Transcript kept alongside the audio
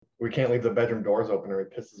we can't leave the bedroom doors open or he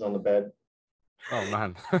pisses on the bed. Oh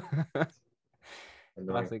man. Annoying.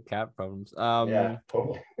 Classic cat problems. Yeah,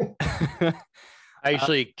 totally. I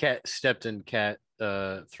actually stepped in cat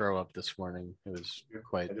throw up this morning. It was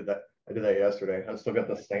quite. I did that yesterday. I still got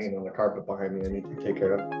the stain on the carpet behind me I need to take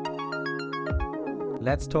care of.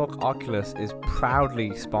 Let's Talk Oculus is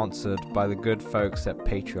proudly sponsored by the good folks at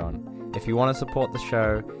Patreon. If you want to support the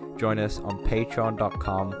show, join us on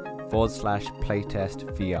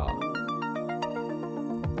patreon.com/playtestvr.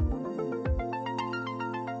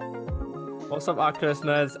 What's up, Oculus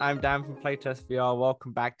nerds? I'm Dan from Playtest VR.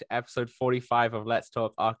 Welcome back to episode 45 of Let's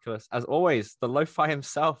Talk Oculus. As always, the lo-fi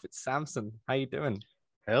himself, it's Samson. How you doing?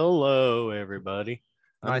 Hello, everybody.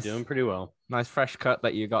 I'm doing pretty well. Nice fresh cut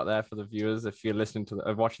that you got there for the viewers if you're listening to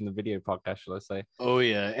watching the video podcast, shall I say. Oh,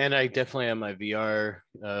 yeah. And I definitely have my VR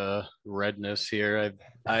redness here.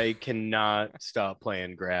 I cannot stop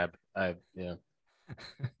playing Grab. Yeah.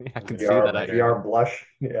 I can VR, see that. VR blush.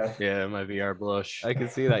 Yeah, my VR blush. I can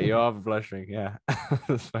see that. You are blushing. Yeah,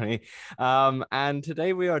 that's funny. And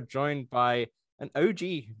today we are joined by an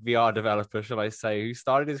OG VR developer, shall I say, who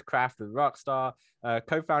started his craft with Rockstar,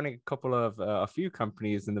 co-founding a few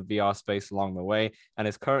companies in the VR space along the way, and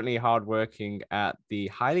is currently hardworking at the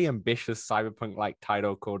highly ambitious cyberpunk-like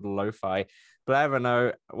title called Lo-Fi. Blair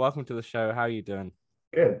Renault, welcome to the show. How are you doing?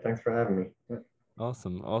 Good. Thanks for having me.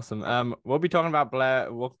 Awesome. We'll be talking to Blair,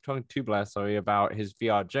 about his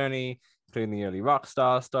VR journey, including the early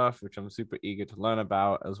Rockstar stuff, which I'm super eager to learn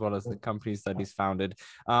about, as well as the companies that he's founded.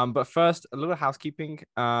 But first, a little housekeeping.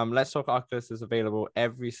 Let's Talk Oculus is available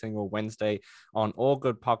every single Wednesday on all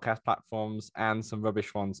good podcast platforms and some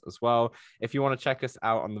rubbish ones as well. If you want to check us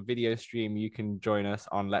out on the video stream, you can join us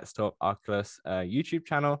on Let's Talk Oculus YouTube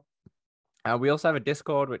channel. We also have a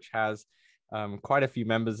Discord, which has quite a few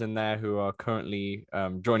members in there who are currently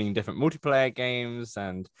joining different multiplayer games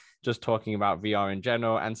and just talking about VR in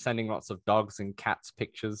general and sending lots of dogs and cats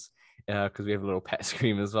pictures because we have a little pet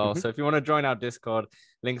stream as well. So if you want to join our Discord,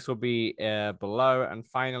 links will be below. And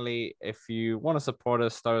finally, if you want to support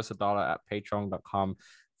us, throw us $1 at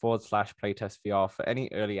patreon.com/playtestvr for any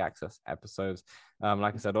early access episodes.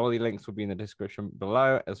 Like I said, all the links will be in the description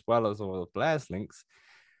below, as well as all of Blair's links.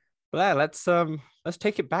 Blair, let's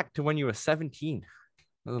take it back to when you were 17.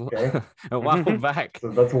 Okay. A while back.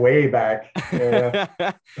 So that's way back. Yeah.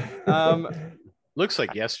 Looks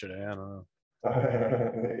like yesterday. I don't know.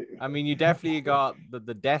 I mean, you definitely got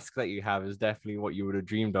the desk that you have is definitely what you would have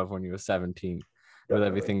dreamed of when you were 17, with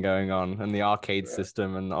everything going on and the arcade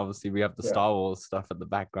system, and obviously we have the Star Wars stuff at the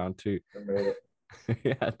background too. I made it.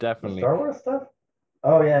 Yeah, definitely. The Star Wars stuff?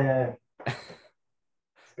 Oh yeah.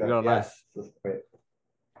 We got a nice.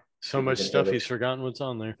 So much stuff he's forgotten what's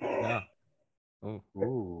on there. Yeah. Oh,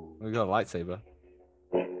 ooh. We got a lightsaber.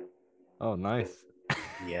 Oh, nice.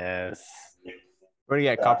 Yes. We're gonna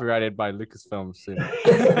get copyrighted by Lucasfilm soon.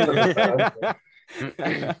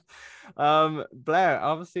 Blair,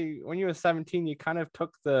 obviously, when you were 17, you kind of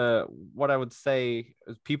took what I would say,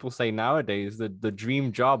 as people say nowadays, the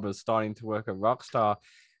dream job of starting to work at Rockstar.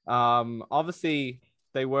 Obviously,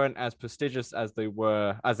 they weren't as prestigious as they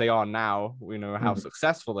are now. We know how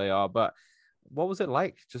successful they are, but what was it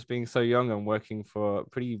like just being so young and working for a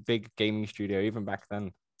pretty big gaming studio even back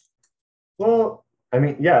then? Well, I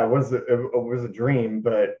mean, yeah, it was a dream,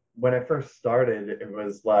 but when I first started, it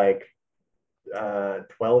was like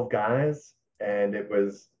 12 guys, and it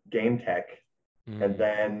was game tech, and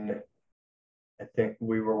then I think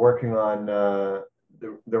we were working on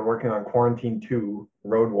they're working on Quarantine 2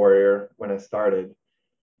 Road Warrior when I started.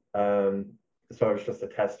 So I was just a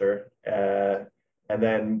tester. And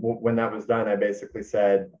then when that was done, I basically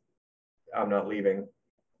said, I'm not leaving.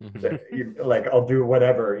 Like, I'll do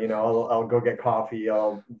whatever, I'll go get coffee,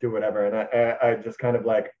 I'll do whatever. And I just kind of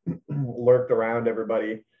like lurked around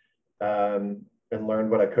everybody and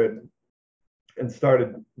learned what I could and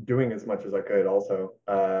started doing as much as I could also.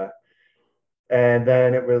 And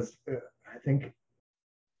then I think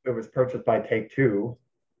it was purchased by Take-Two.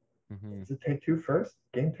 Is it Take-Two first?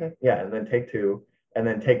 Game Tech? Yeah, and then Take-Two. And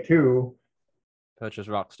then Take-Two purchased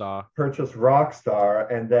Rockstar.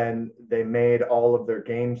 And then they made all of their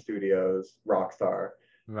game studios Rockstar.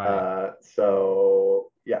 Right.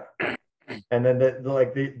 So, yeah. And then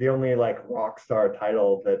the only like Rockstar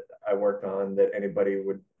title that I worked on that anybody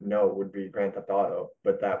would know would be Grand Theft Auto.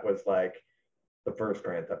 But that was like the first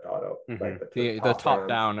Grand Theft Auto, like the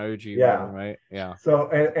top-down OG one, right? Yeah. So,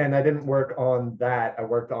 and I didn't work on that. I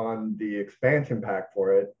worked on the expansion pack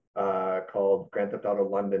for it, called Grand Theft Auto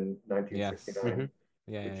London 1969.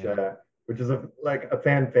 Yes. Which is a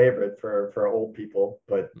fan favorite for old people.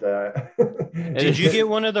 But did you get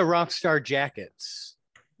one of the Rockstar jackets?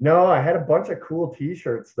 No, I had a bunch of cool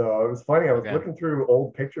T-shirts though. It was funny. I was Okay. looking through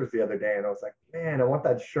old pictures the other day, and I was like, man, I want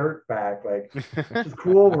that shirt back. Like, just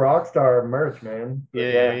cool Rockstar merch, man. But Yeah,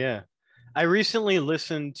 yeah, yeah. yeah. I recently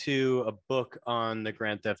listened to a book on the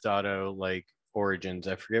Grand Theft Auto like origins.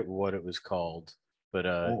 I forget what it was called, but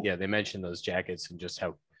Ooh, yeah, they mentioned those jackets and just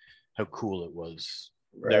how cool it was.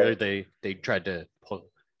 right, They tried to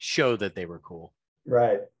show that they were cool.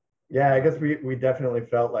 right. Yeah, I Uh, guess we definitely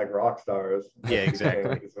felt like rock stars yeah, at the beginning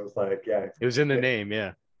exactly. because it was like, yeah, It was in the yeah, name.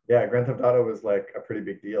 Yeah. yeah, Grand Theft Auto was like a pretty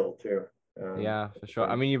big deal too. Yeah, At for the sure.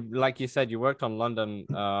 I time. mean, you like you said, you worked on London,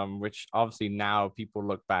 which obviously now people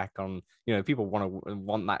look back on. People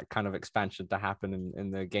want that kind of expansion to happen in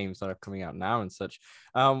the games that are coming out now and such.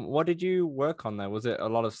 What did you work on there? Was it a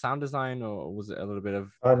lot of sound design, or was it a little bit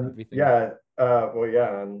of everything? Yeah, well,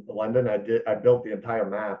 yeah, on London, I built the entire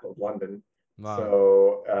map of London. Wow.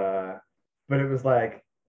 So, but it was like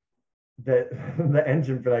the the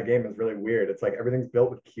engine for that game is really weird. It's like everything's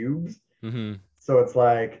built with cubes. Mm-hmm. So it's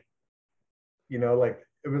like, like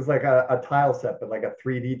it was like a tile set, but like a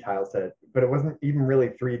 3D tile set. But it wasn't even really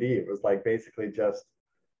 3D. It was like basically just,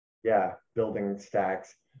 yeah, building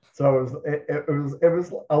stacks. So it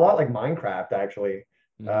was a lot like Minecraft actually.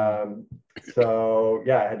 Mm-hmm. So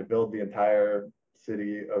yeah, I had to build the entire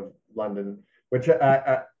city of London, which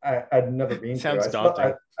I'd never been to. Sounds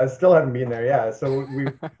daunting. I still haven't been there. Yeah, so we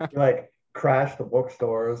like crashed the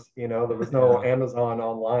bookstores. There was no Yeah. Amazon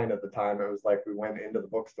online at the time. It was like we went into the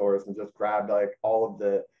bookstores and just grabbed like all of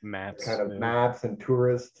the kind Maps. of Yeah. maps and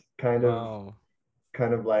tourist Wow.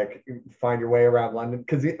 kind of like find your way around London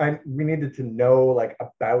because we needed to know like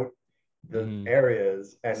about the Mm-hmm.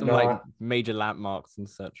 areas and Some like not major landmarks and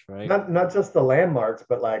such, right? not not just the landmarks,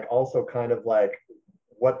 but like also kind of like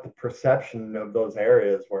what the perception of those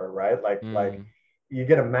areas were, right? Like Mm. you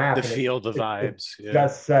get a The map and feel, the it vibes. Yeah.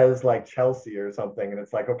 just says like Chelsea or something, and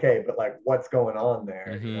it's like okay, but like what's going on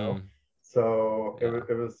there? Mm-hmm. So it was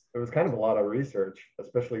Yeah. it was it was kind of a lot of research,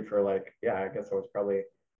 especially for like yeah, I guess I was probably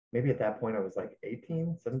maybe at that point I was like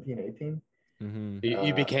 18, 17, 18. Mm-hmm. You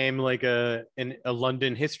Uh, became like a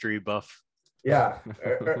London history buff. yeah,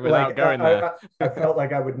 Without like going there. I felt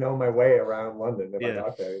like I would know my way around London if I Yeah.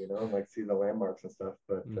 got there, and like see the landmarks and stuff.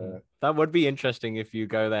 But That would be interesting if you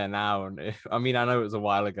go there now. And I mean, I know it was a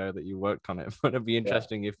while ago that you worked on it, but it'd be yeah,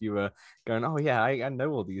 interesting if you were going, oh, yeah, I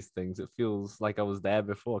know all these things. It feels like I was there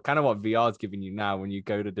before. Kind of what VR is giving you now when you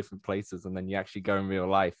go to different places and then you actually go in real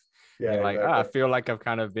life. And yeah, you're like, I exactly. feel like I've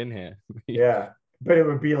kind of been here. Yeah, but it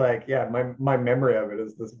would be like yeah, my memory of it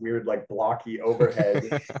is this weird like blocky overhead,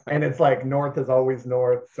 and it's like north is always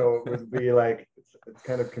north, so it would be like it's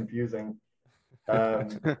kind of confusing. Um,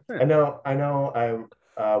 I know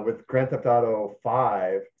with Grand Theft Auto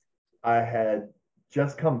 5, I had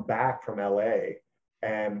just come back from LA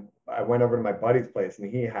and I went over to my buddy's place and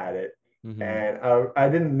he had it. Hmm. And I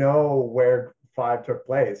didn't know where 5 took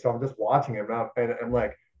place. So I'm just watching him and I'm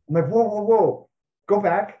like, whoa, whoa, whoa, go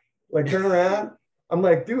back, like turn around. I'm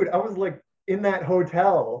like, dude, I was like in that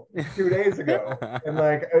hotel 2 days ago. And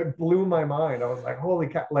like it blew my mind. I was like, holy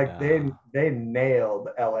cow, like Yeah. they nailed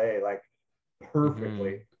LA like Hmm.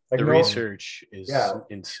 perfectly. Like The no, research is yeah,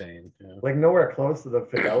 insane. Yeah. like nowhere close to the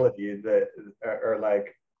fidelity that or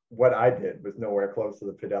like what I did was nowhere close to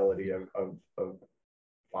the fidelity of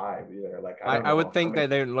 5 either. Like I don't I would know how think many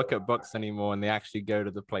they people don't did look it at on books anymore and they actually go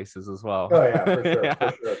to the places as well. that. Oh yeah, for sure, for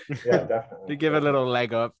Yeah. sure. Yeah, definitely, To give a definitely. little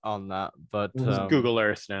leg up on that. But It's Mhm. Google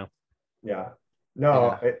Earth now. Yeah.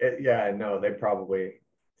 No, yeah, yeah, no, they probably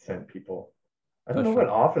sent people. I don't for know what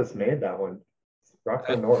sure. office made that one. Rockstar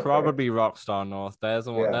It's North, right? probably Rockstar North. They're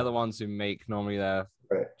Yeah, the ones who make normally their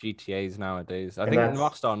right. GTAs nowadays. I And think that's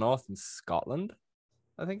Rockstar North in Scotland.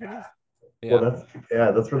 I think it is. well,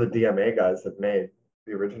 Yeah. that's where the DMA guys have made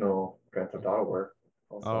the original Grand Theft Auto work.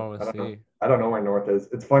 Also, Oh, I I don't know. see. I don't know where North is.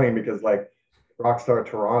 It's funny because like Rockstar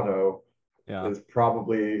Toronto Yeah. is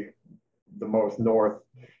probably the most north,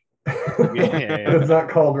 Yeah, but yeah, it's yeah. not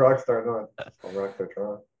called Rockstar North. It's called Rockstar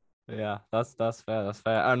Toronto. Yeah. That's fair. That's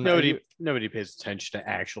fair. And you Nobody pays attention to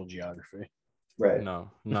actual geography. Right.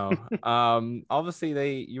 no, no.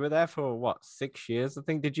 Obviously you were there for what, 6 years, I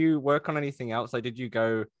think. Did you work on anything else? Like did you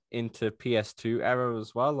go into PS2 era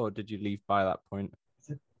as well, or did you leave by that point?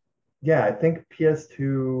 Yeah, I think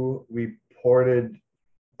PS2 we ported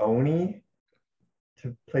Oni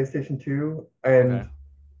to PlayStation 2. Okay. And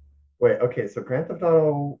wait, okay, so Grand Theft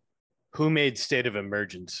Auto, Who made State of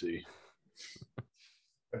Emergency?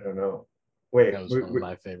 I don't know. Wait, That was one of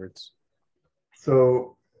my favorites.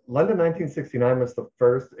 so London 1969 was the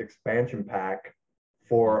first expansion pack Mm.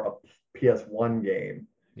 for a PS1 game.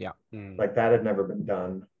 Yeah. Mm. Like that had never been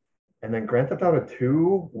done. And then Grand Theft Auto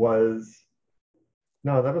 2 was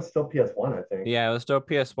No, that was still PS1, I think. Yeah, it was still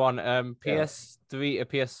PS1. Yeah. PS3,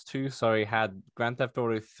 PS2, sorry, had Grand Theft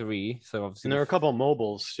Auto 3. So obviously, And there were a couple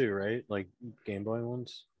mobiles too, right? Like Game Boy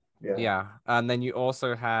ones. Yeah. yeah, and then you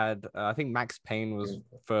also had, I think Max Payne was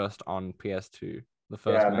first on PS2, the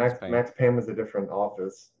first Yeah, Max Payne. Max Payne was a different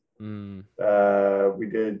office. Mm, We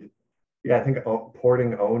did, yeah, I think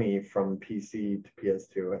porting Oni from PC to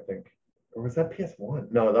PS2, I think. Or was that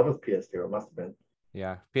PS1? No, that was PS2. It must have been.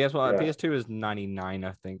 yeah, PS1, Yeah. PS2 was 99,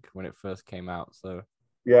 I think, when it first came out. So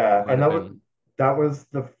Yeah, might and have been. that was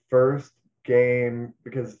the first game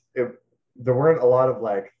because there weren't a lot of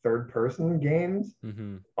like third person games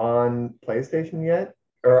Mm-hmm. on PlayStation yet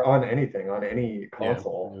or on anything on any Yeah,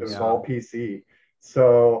 console. It was yeah. all PC.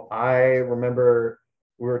 So I remember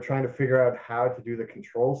we were trying to figure out how to do the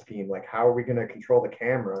control scheme, like how are we going to control the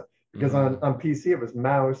camera? Because on PC it was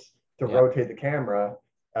mouse to Yeah. rotate the camera,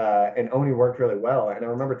 and Oni worked really well. And I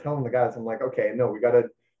remember telling the guys, I'm like, okay, no, we got to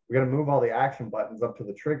move all the action buttons up to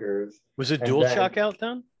the triggers. Was it And DualShock out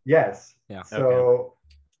then? Yes. Yeah. So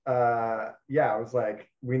yeah, I was like,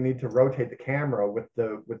 we need to rotate the camera with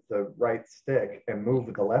the right stick and move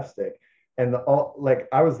with the left stick. And all like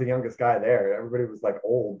I was the youngest guy there. Everybody was like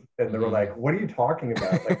old, and they were like, "What are you talking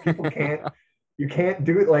about? Like people can't, you can't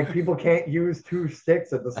do it. Like people can't use two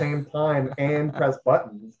sticks at the same time and press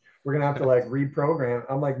buttons. We're gonna have to like reprogram."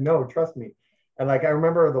 I'm like, "No, trust me." And like I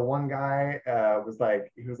remember the one guy was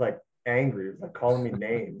like, he was like angry. He was like calling me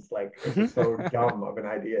names. Like it was so dumb of an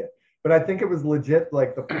idea. But I think it was legit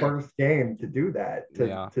like the first game to do that,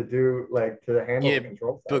 to do like to handle the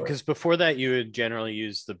controls. Because before that you would generally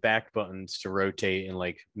use the back buttons to rotate in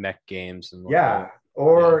like mech games and yeah,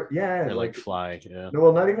 or like Fly. Yeah. No,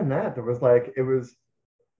 well, not even that. There was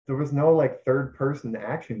no like third person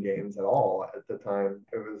action games at all at the time.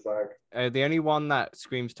 It was like the only one that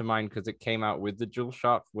screams to mind because it came out with the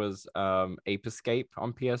DualShock was Ape Escape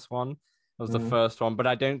on PS1. Was the first one, but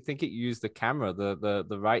I don't think it used the camera.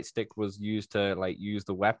 The right stick was used to like use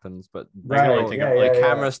the weapons, but the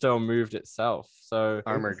camera still moved itself. So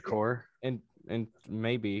Armored Core. And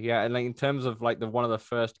maybe, yeah, and like in terms of like one of the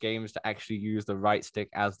first games to actually use the right stick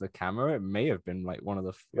as the camera, it may have been like one of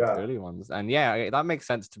the early ones. And yeah, that makes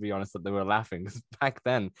sense, to be honest, that they were laughing because back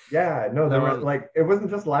then. Yeah, no, they were like, it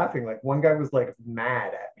wasn't just laughing. Like one guy was like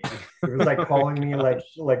mad at me. He was like calling me like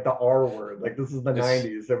the R word. Like this is the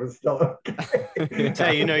 90s. It was still okay. That's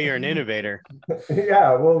how you know you're an innovator.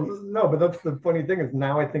 Yeah, well, no, but that's the funny thing is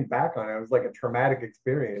now I think back on it, it was like a traumatic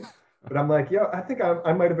experience. But I'm like, yo, I think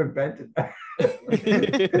I might have invented that.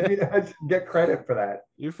 I should get credit for that.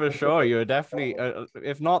 You for sure. You're definitely,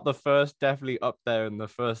 if not the first, definitely up there in the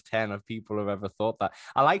first 10 of people who've ever thought that.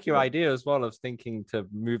 I like your idea as well of thinking to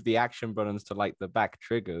move the action buttons to like the back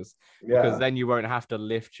triggers, because then you won't have to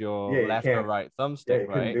lift your left or right thumbstick.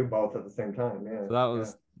 Yeah, you can do both at the same time. Yeah.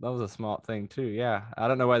 So that was a smart thing too. Yeah. I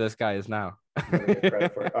don't know where this guy is now.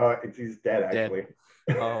 Oh, he's dead actually.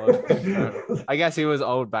 Oh, I guess he was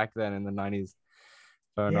old back then in the 90s.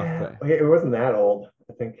 Fair enough. But... it wasn't that old.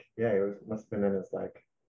 I think, must have been in his like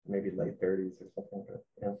maybe late 30s or something. But,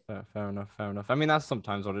 yeah. Fair enough. I mean, that's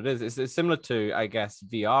sometimes what it is. It's similar to, I guess,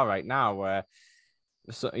 VR right now, where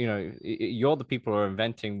you're the people who are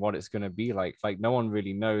inventing what it's going to be like. Like no one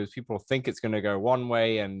really knows. People think it's going to go one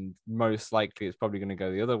way, and most likely it's probably going to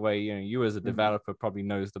go the other way. You as a developer probably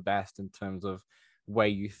knows the best in terms of where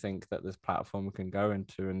you think that this platform can go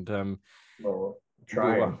into, and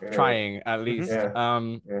trying at least.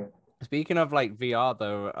 Speaking of like VR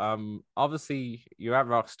though, obviously you're at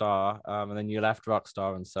Rockstar, and then you left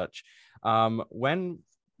Rockstar and such. When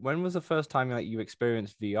was the first time that you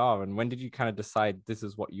experienced VR, and when did you kind of decide this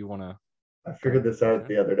is what you want to? I figured this out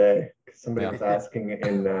the other day because somebody was asking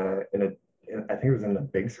in I think it was in the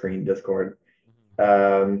Big Screen Discord.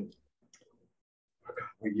 What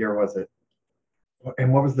year was it?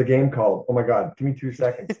 And what was the game called? Oh my God! Give me 2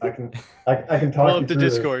 seconds. I can talk you through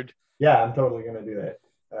Discord. This. Yeah, I'm totally gonna do that.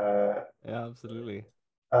 Yeah, absolutely.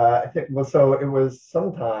 I think so it was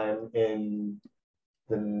sometime in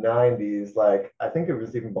the 90s. Like I think it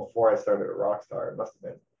was even before I started at Rockstar. It must have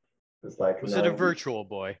been. It was like. Was it a Virtual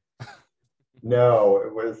Boy? No,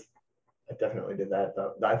 it was. I definitely did that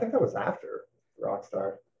though. I think that was after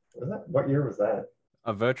Rockstar. Was that? What year was that?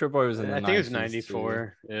 A Virtual Boy was in the 90s. I think it was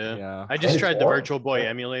 94. Yeah. I just tried the Virtual Boy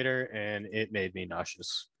emulator and it made me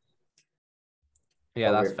nauseous. Yeah,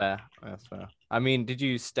 that's fair. That's fair. I mean, did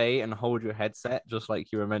you stay and hold your headset just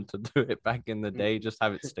like you were meant to do it back in the day? Just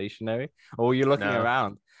have it stationary, or were you looking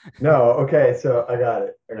around? No. Okay, so I got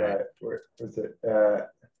it. Where was it?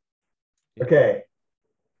 Okay.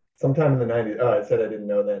 Sometime in the 90s. Oh, I said I didn't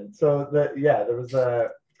know then. So there was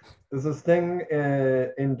there's this thing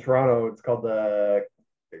in Toronto. It's called the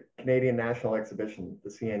Canadian National Exhibition, the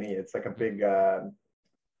CNE. It's like a big,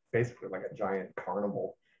 basically like a giant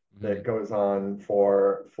carnival that goes on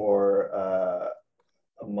for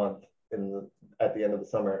a month at the end of the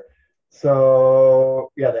summer.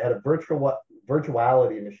 So yeah, they had a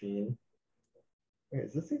virtuality machine. Wait,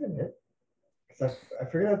 is this even it? Because I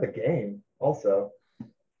figured out the game also.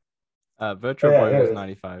 Virtual Oh, yeah, Boy there was it is.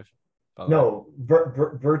 95. By the way. No,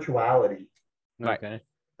 virtuality. Right. Okay.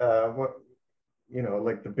 What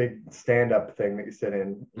like the big stand-up thing that you sit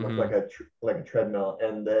in, looked like a treadmill,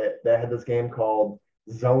 and they had this game called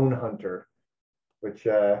Zone Hunter, which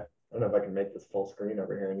I don't know if I can make this full screen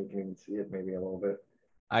over here, and you can even see it maybe a little bit.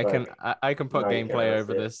 I can put No, you can't gameplay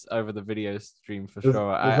really see it. over the video stream for There's,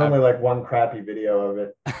 sure. there's only like one crappy video of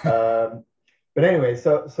it. But anyway,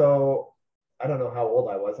 so I don't know how old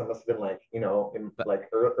I was. I must have been like, in like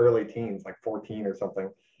early teens, like 14 or something,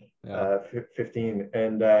 Yeah. 15.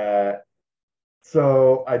 And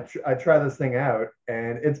so I try this thing out,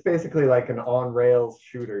 and it's basically like an on rails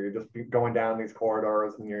shooter. You're just going down these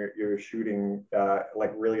corridors, and you're shooting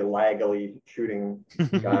like really laggily shooting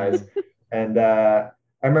guys. And I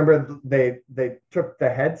remember they took the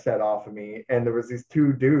headset off of me, and there was these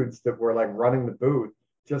two dudes that were like running the booth,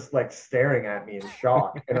 just like staring at me in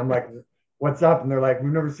shock. And I'm like, "What's up?" And they're like,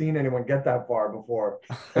 "We've never seen anyone get that far before."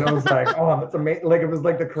 And I was like, "Oh, that's amazing!" Like it was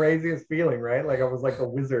like the craziest feeling, right? Like I was like a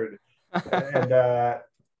wizard. And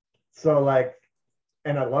so like,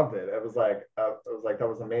 and I loved it. It was like that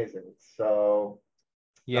was amazing. So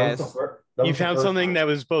Yes. You found something that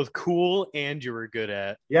was both cool and you were good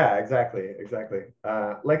at. Yeah, exactly.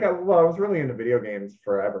 Like I was really into video games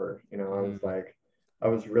forever. I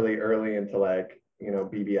was really early into like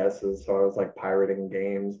BBSs, so I was like pirating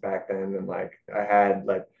games back then, and like I had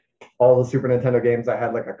like all the Super Nintendo games. I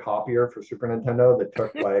had like a copier for Super Nintendo that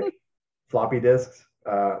took like floppy disks,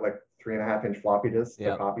 like 3.5-inch floppy disks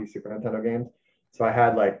to copy Super Nintendo games. So I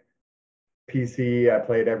had like PC, I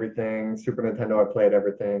played everything. Super Nintendo, I played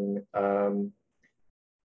everything.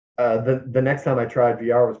 The next time I tried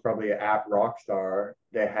VR was probably at Rockstar.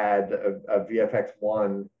 They had a VFX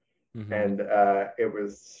one, and it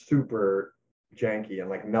was super janky and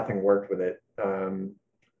like nothing worked with it,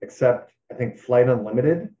 except I think Flight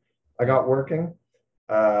Unlimited I got working,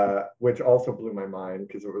 which also blew my mind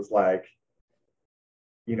because it was like,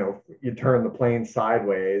 you turn the plane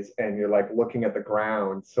sideways and you're like looking at the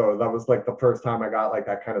ground. So that was like the first time I got like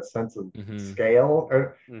that kind of sense of scale,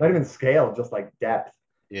 or not even scale, just like depth.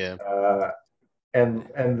 Yeah.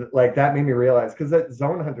 And like that made me realize, because that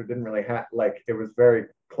Zone Hunter didn't really have, like, it was very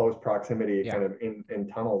close proximity, kind of in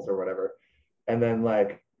tunnels or whatever. And then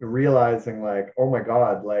like realizing like, oh my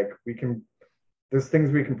God, like there's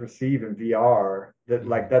things we can perceive in VR that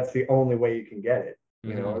like that's the only way you can get it,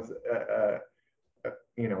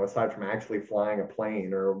 aside from actually flying a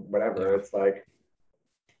plane or whatever. It's like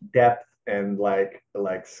depth and like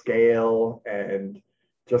scale and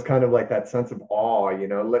just kind of like that sense of awe.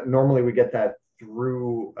 Normally we get that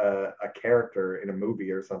through a character in a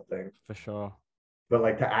movie or something, for sure, but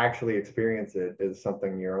like to actually experience it is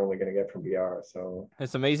something you're only going to get from VR. So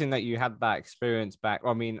it's amazing that you had that experience back.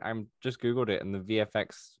 I mean, I'm just Googled it, and the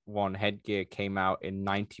VFX one headgear came out in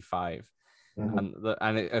 95. And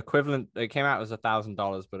it came out as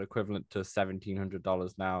 $1,000, but equivalent to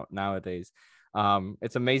 $1,700 nowadays.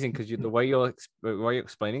 It's amazing because the way you're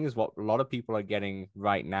explaining is what a lot of people are getting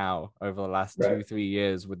right now over the last 2-3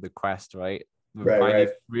 years with the Quest, right? Finally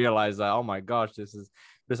realize that, oh my gosh, this is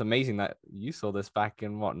amazing that you saw this back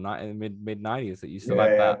in mid 90s, that you still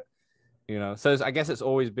like that. So I guess it's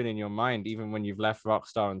always been in your mind, even when you've left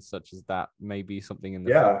Rockstar and such as that, maybe something in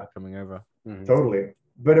the future coming over. Totally.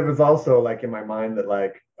 But it was also like in my mind that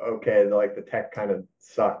like, okay, like the tech kind of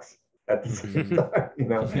sucks at the same time,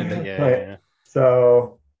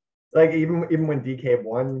 So like even when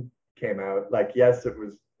DK1 came out, like yes, it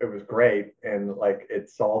was great and like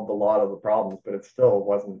it solved a lot of the problems, but it still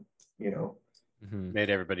wasn't,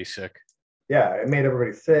 made everybody sick. Yeah, it made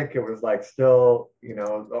everybody sick. It was like still,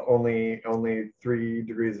 only 3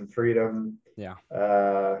 degrees of freedom. Yeah.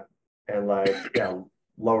 And like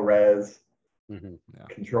low res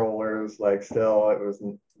controllers. Like still, it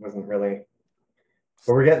wasn't really.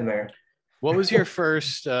 But we're getting there. What was your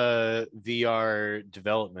first VR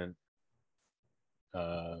development?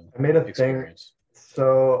 I made a experience.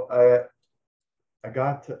 So I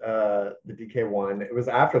got the DK1. It was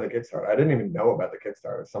after the Kickstarter. I didn't even know about the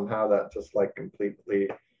Kickstarter. Somehow that just like completely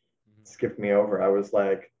skipped me over. I was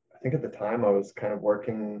like, I think at the time I was kind of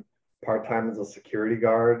working part-time as a security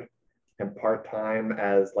guard and part-time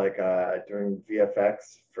as like doing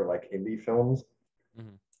VFX for like indie films.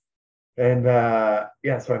 And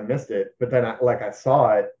so I missed it. But then I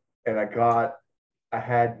saw it and I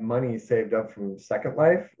had money saved up from Second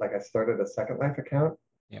Life. Like I started a Second Life account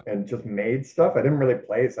Yeah. and just made stuff. I didn't really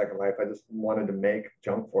play Second Life. I just wanted to make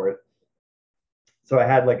junk for it. So I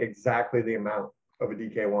had like exactly the amount of a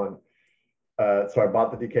DK1. So I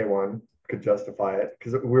bought the DK1, could justify it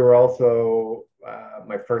because we were also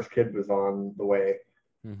my first kid was on the way,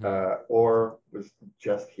 or was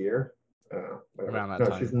just here. Whatever. Around that No,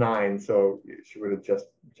 time. she's 9, so she would have just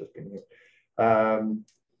been here.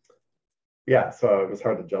 Yeah, so it was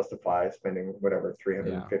hard to justify spending whatever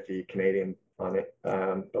 350 Canadian on it.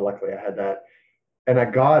 But luckily I had that, and I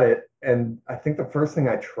got it. And I think the first thing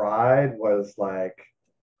I tried was like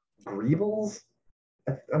Greebles.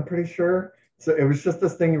 I'm pretty sure. So it was just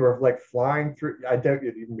this thing you were like flying through. I doubt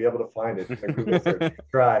you'd even be able to find it in a Google search.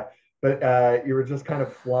 Try, but you were just kind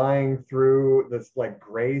of flying through this like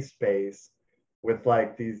gray space with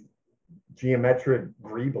like these geometric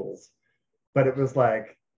greebles. But it was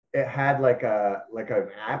like it had like an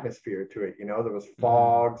atmosphere to it. You know, there was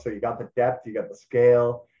fog, so you got the depth, you got the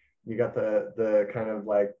scale, you got the kind of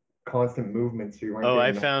like constant movement. So you weren't. Oh,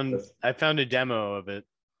 getting I found a demo of it,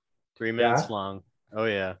 3 minutes Yeah? long. Oh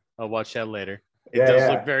yeah, I'll watch that later. It Yeah, does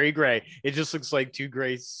yeah. look very gray. It just looks like two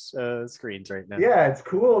gray screens right now. Yeah, it's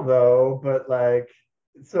cool though, but like,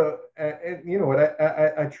 so and you know what?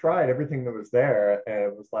 I tried everything that was there, and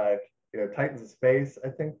it was like, you know, Titans of Space, I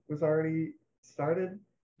think was already started.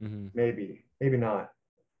 Maybe not.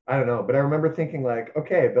 I don't know, but I remember thinking like,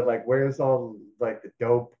 okay, but like, where's all like the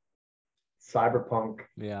dope cyberpunk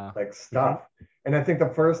Yeah. like stuff? And I think the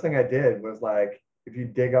first thing I did was like, if you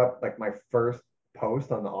dig up like my first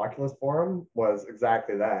post on the Oculus forum was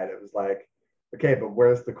exactly that. It was like, okay, but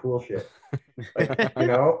where's the cool shit? Like, you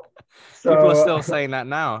know, so People are still saying that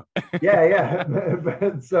now. yeah.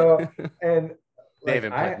 But so, and They like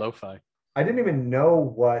haven't played lo-fi. I didn't even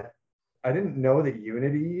know I didn't know that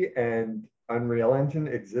Unity and Unreal Engine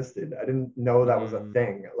existed. I didn't know that was a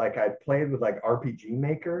thing. Like I played with like RPG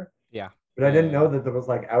Maker, Yeah. but I didn't know that there was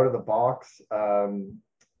like out of the box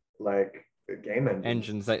like game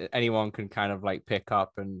engines that anyone can kind of like pick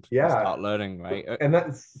up and Yeah. start learning, right? And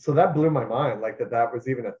that blew my mind, like that was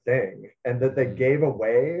even a thing, and that they gave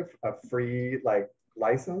away a free like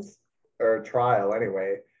license or trial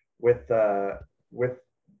anyway with the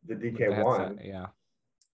DK1. Yeah.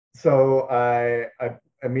 So I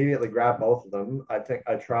immediately grabbed both of them. I think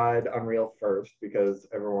I tried Unreal first because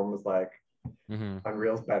everyone was like,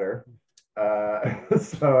 Unreal's better.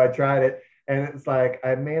 So I tried it, and it's like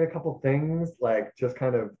I made a couple things like just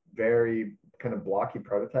kind of very kind of blocky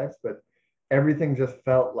prototypes, but everything just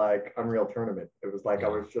felt like Unreal Tournament. It was like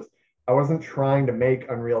I wasn't trying to make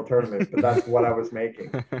Unreal Tournament, but that's what I was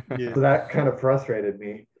making. So that kind of frustrated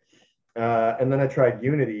me. And then I tried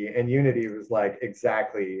Unity, and Unity was like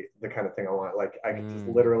exactly the kind of thing I want. Like I could just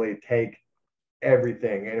literally take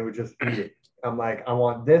everything and it would just eat it. I'm like, I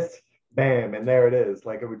want this, bam, and there it is.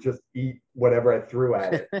 Like it would just eat whatever I threw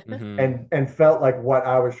at it, and felt like what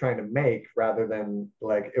I was trying to make, rather than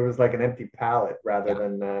like it was like an empty palette rather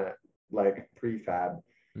than like prefab.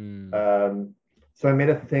 So I made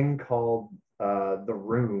a thing called The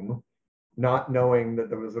Room, not knowing that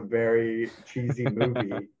there was a very cheesy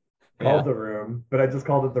movie called The Room, but I just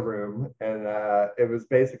called it The Room. And it was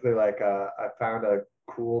basically like I found a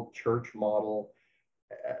cool church model,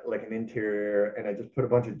 like an interior, and I just put a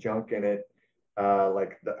bunch of junk in it,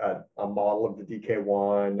 like a model of the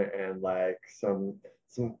DK1 and like some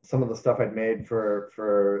of the stuff I'd made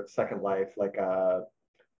for Second Life, like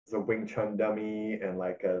the Wing Chun dummy and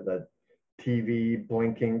like the TV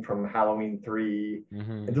blinking from Halloween 3,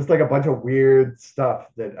 and just like a bunch of weird stuff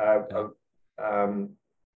that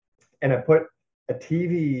and I put a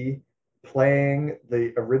TV playing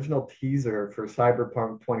the original teaser for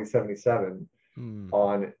Cyberpunk 2077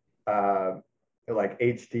 on like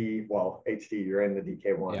HD. Well, HD, you're in the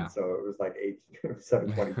DK1, so it was like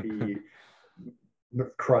 720p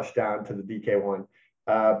crushed down to the DK1.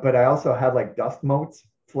 But I also had like dust motes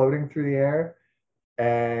floating through the air,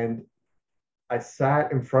 and I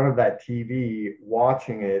sat in front of that TV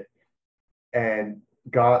watching it and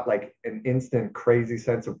got like an instant crazy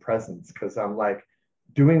sense of presence, because I'm like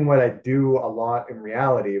doing what I do a lot in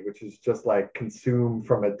reality, which is just like consume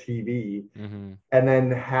from a TV, and then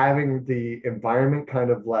having the environment kind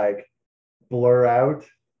of like blur out,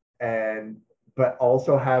 and but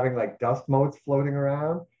also having like dust motes floating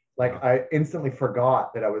around. Like I instantly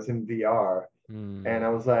forgot that I was in VR, and I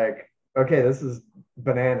was like, okay, this is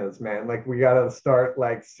bananas, man. Like we gotta start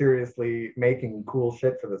like seriously making cool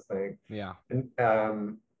shit for this thing. Yeah.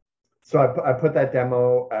 And so I put that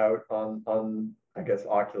demo out on I guess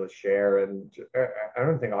Oculus Share, and I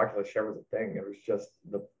don't think Oculus Share was a thing. It was just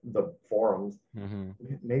the forums.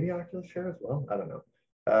 Maybe Oculus Share as well. I don't know.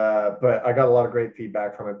 But I got a lot of great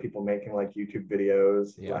feedback from it. People making like YouTube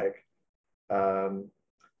videos, like,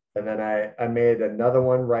 and then I made another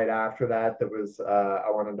one right after that was I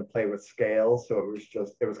wanted to play with scale, so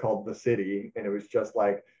it was called The City, and it was just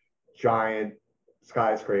like giant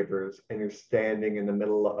skyscrapers, and you're standing in the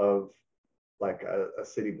middle of like a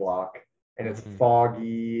city block, and it's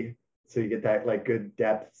foggy, so you get that like good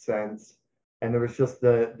depth sense. And there was just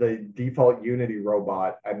the default Unity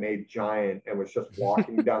robot I made giant and was just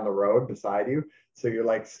walking down the road beside you, so you're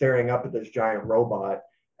like staring up at this giant robot,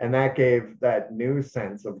 and that gave that new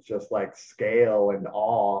sense of just like scale and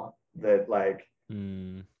awe that like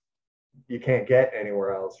you can't get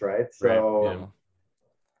anywhere else, right? So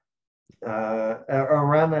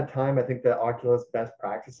around that time, I think the Oculus best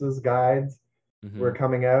practices guides were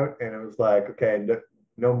coming out, and it was like, okay,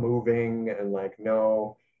 no moving, and like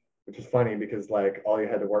no, which is funny because like all you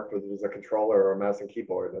had to work with was a controller or a mouse and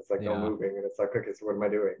keyboard. It's like no moving, and it's like, okay, so what am I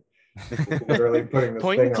doing? Literally putting this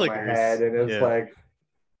thing on my head, and it's like,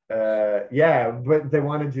 but they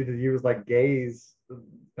wanted you to use like gaze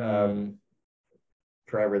for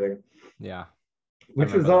everything. Yeah.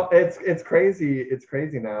 Which is all it's crazy. It's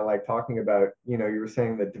crazy now, like talking about, you were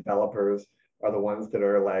saying that developers are the ones that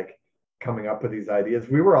are like coming up with these ideas.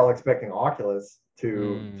 We were all expecting Oculus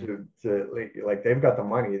to like they've got the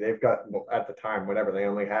money. They've got, at the time, whatever, they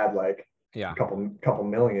only had like a couple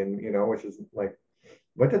million, which is like,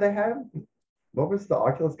 what did they have? What was the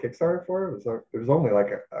Oculus Kickstarter for? It was only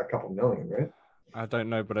like a couple million, right? I don't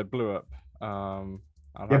know, but it blew up.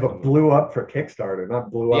 But blew up for Kickstarter,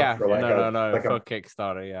 not blew up for like for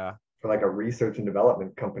Kickstarter, for like a research and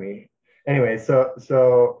development company. Anyway,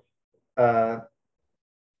 so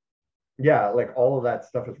like all of that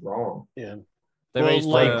stuff is wrong. Yeah.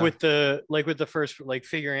 Well, with the first, like,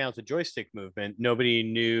 figuring out the joystick movement, nobody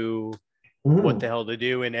knew what the hell to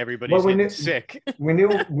do, and everybody's getting sick. we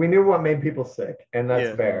knew what made people sick, and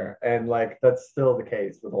that's fair, and like that's still the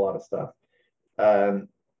case with a lot of stuff.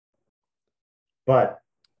 But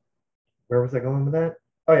where was I going with that?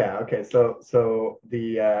 Oh yeah, okay. So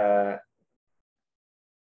the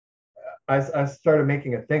I started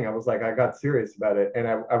making a thing. I was like, I got serious about it, and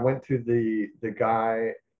I went to the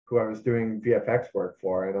guy who I was doing VFX work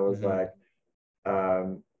for, and I was like,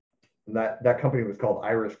 that company was called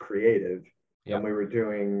Iris Creative, and we were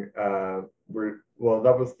doing that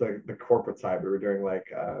was the corporate side. We were doing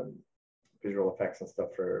like visual effects and stuff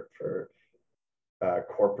for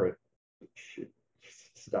corporate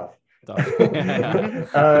stuff.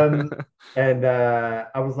 And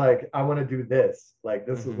I was like, I want to do this. Like,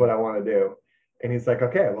 this is what I want to do. And he's like,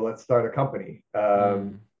 okay, well, let's start a company.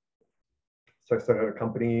 So I started a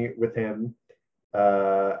company with him,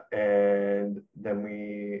 and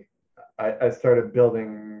then I started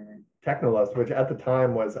building Technolust, which at the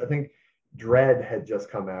time was, I think, Dread had just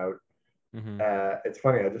come out. It's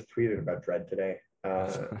funny, I just tweeted about Dread today,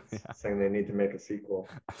 saying they need to make a sequel.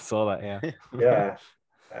 I saw that, yeah. Yeah,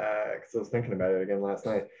 because I was thinking about it again last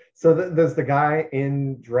night. So there's the guy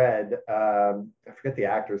in Dread, I forget the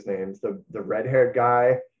actor's names, the red-haired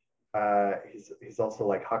guy. He's also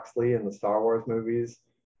like Huxley in the Star Wars movies.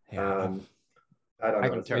 I don't know.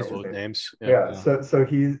 I'm terrible with names. Yeah. So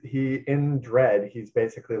he in Dread, he's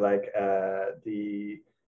basically like the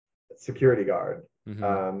security guard.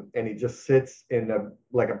 And he just sits in a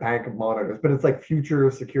bank of monitors, but it's like future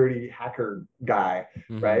security hacker guy,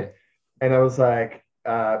 right? And I was like,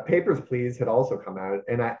 Papers, Please had also come out,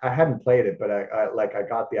 and I hadn't played it, but I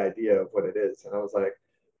got the idea of what it is, and I was like,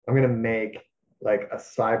 I'm gonna make like a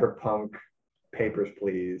cyberpunk Papers,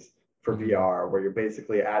 Please for VR, where you're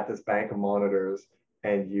basically at this bank of monitors,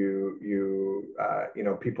 and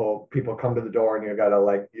people come to the door, and you gotta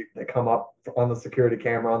like they come up on the security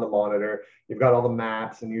camera on the monitor. You've got all the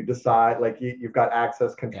maps, and you decide like you've got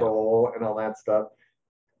access control and all that stuff.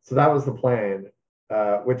 So that was the plan,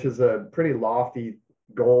 which is a pretty lofty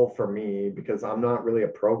goal for me because I'm not really a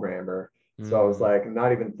programmer. So I was like,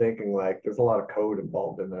 not even thinking like there's a lot of code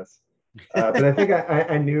involved in this. But I think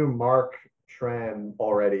I knew Mark Tran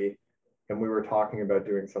already, and we were talking about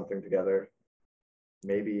doing something together.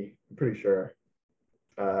 Maybe, I'm pretty sure.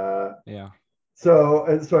 So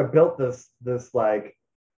I built this like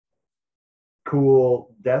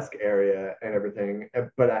cool desk area and everything,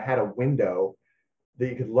 but I had a window that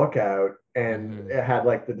you could look out, and it had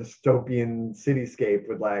like the dystopian cityscape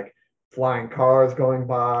with like flying cars going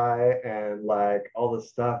by and like all this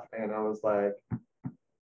stuff. And I was like,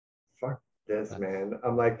 fuck this, man.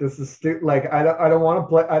 I'm like, this is like I don't want to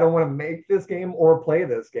play. I don't want to make this game or play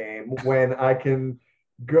this game when I can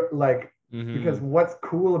go like because what's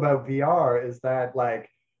cool about VR is that like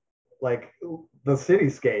the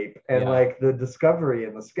cityscape and like the discovery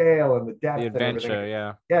and the scale and the depth the adventure, and everything.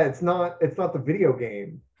 yeah. Yeah, it's not the video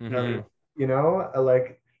game. You know,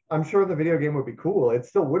 like I'm sure the video game would be cool. It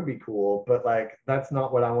still would be cool, but like that's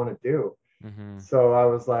not what I want to do. So I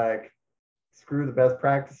was like, screw the best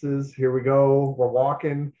practices. Here we go. We're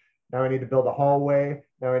walking. Now I need to build a hallway.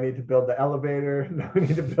 Now I need to build the elevator. Now I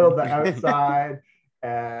need to build the outside.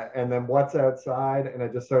 And then what's outside? And I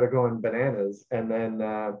just started going bananas. And then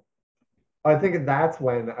I think that's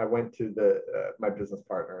when I went to the my business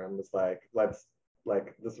partner and was like, let's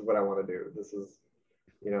like this is what I want to do. This is,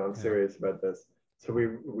 you know, I'm serious about this. So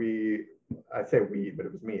I say we, but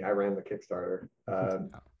it was me. I ran the Kickstarter.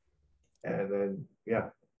 And then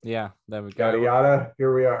there we go. Yada yada.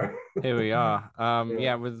 Here we are. Here we are.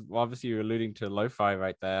 With obviously you're alluding to lo-fi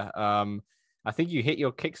right there. I think you hit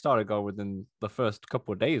your Kickstarter goal within the first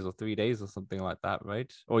couple of days or 3 days or something like that,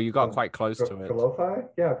 right? Or you got quite close to it. For lo-fi?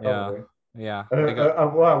 Yeah, probably. Yeah.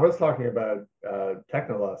 Well, I was talking about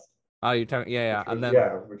Technolust. Oh, you talking? Yeah. And then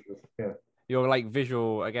which was your like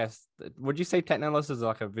visual, I guess. Would you say Technolust is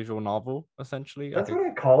like a visual novel essentially? That's what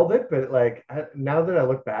I called it, but like now that I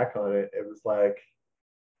look back on it, it was like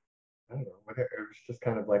I don't know. It was just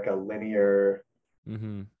kind of like a linear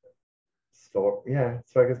story. Yeah,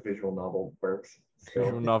 so I guess visual novel works. Still.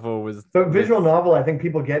 Visual novel was. So visual novel, I think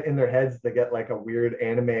people get in their heads they get like a weird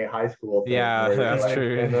anime high school thing. Yeah, that's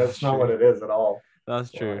true. And that's not what it is at all.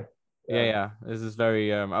 That's true. Yeah. This is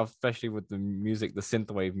very especially with the music, the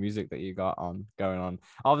synthwave music that you got going on.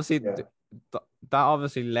 Obviously, that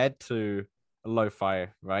obviously led to lo-fi,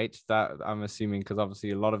 right? That I'm assuming because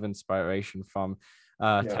obviously a lot of inspiration from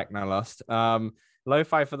Technolust.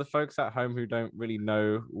 Lo-fi, for the folks at home who don't really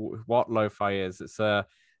know what lo-fi is, it's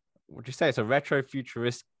would you say it's a retro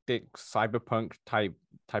futuristic cyberpunk type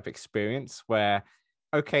experience where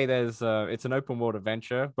there's it's an open world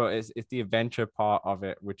adventure, but it's the adventure part of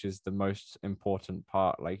it which is the most important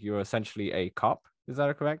part. Like you're essentially a cop, is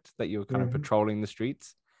that correct? That you're kind of patrolling the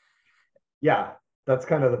streets? Yeah, that's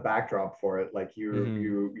kind of the backdrop for it. Like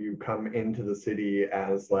you come into the city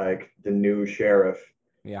as like the new sheriff.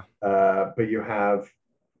 But you have,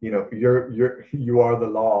 you know, you are the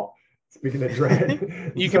law. Speaking of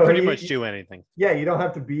Dread, you can pretty much do anything. Yeah, you don't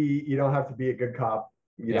have to be a good cop.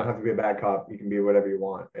 You don't have to be a bad cop. You can be whatever you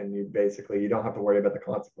want, and you don't have to worry about the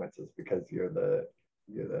consequences because you're the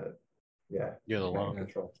law.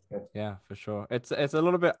 Control. Yeah, for sure. It's a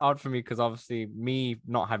little bit odd for me because obviously me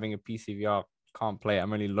not having a PC VR can't play it.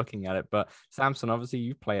 I'm only looking at it, but Samson, obviously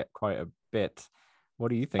you play it quite a bit. What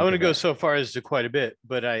do you think? I want to go so far as to quite a bit,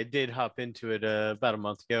 but I did hop into it about a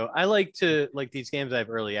month ago. I like to like these games I have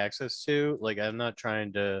early access to. Like I'm not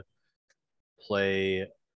trying to play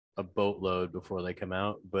a boatload before they come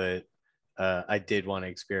out, but I did want to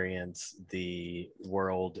experience the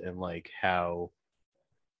world and like how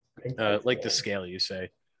like the scale you say.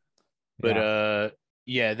 But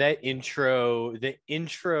the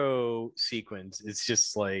intro sequence is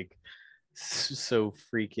just like so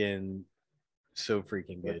freaking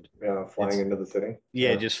good. Yeah, flying into the city.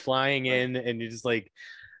 Yeah, just flying in, and you're just like,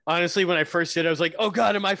 honestly, when I first did, I was like, "Oh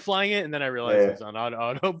God, am I flying it?" And then I realized it's on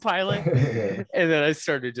autopilot, and then I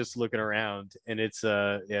started just looking around, and it's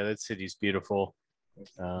that city's beautiful.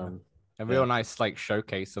 A real nice like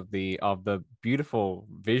showcase of the beautiful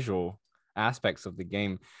visual aspects of the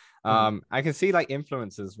game. I can see like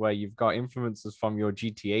influences where you've got influences from your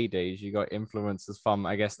GTA days, you got influences from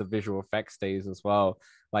I guess the visual effects days as well,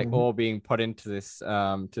 like all being put into this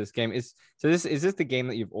to this game. Is this the game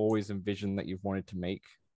that you've always envisioned that you've wanted to make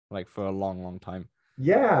like for a long time?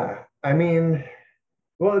 Yeah, I mean,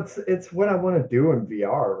 well, it's what I want to do in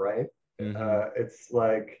VR, right? It's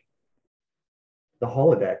like the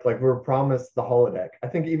holodeck. Like we were promised the holodeck. I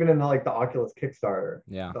think even in the Oculus Kickstarter,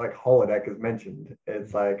 like holodeck is mentioned.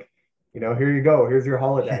 It's like, you know, here you go, here's your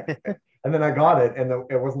holodeck. And then I got it, and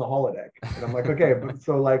it wasn't a holodeck. And I'm like, okay, but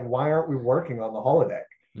so like, why aren't we working on the holodeck?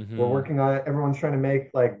 We're working on it. Everyone's trying to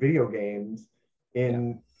make like video games.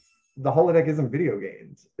 The holodeck isn't video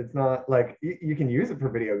games. It's not like you can use it for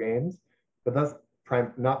video games, but that's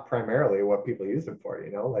not primarily what people use it for.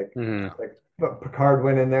 You know, like but Picard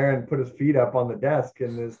went in there and put his feet up on the desk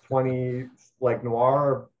in this 20 like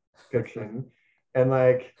noir fiction, and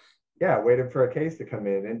like waited for a case to come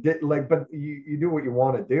in and did like, but you do what you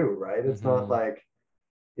want to do, right? It's not like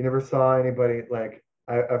you never saw anybody like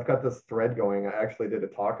I've got this thread going. I actually did a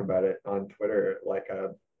talk about it on Twitter, like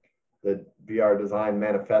the VR design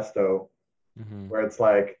manifesto, where it's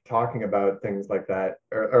like talking about things like that,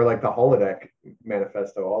 or like the holodeck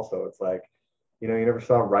manifesto also. It's like, you know, you never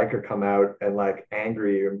saw Riker come out and like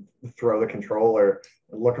angry and throw the controller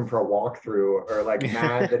looking for a walkthrough, or like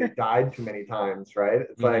mad that he died too many times, right?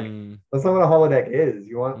 It's like that's not what a holodeck is.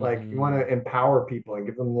 You want like you want to empower people and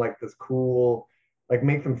give them like this cool, like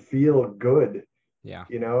make them feel good. Yeah.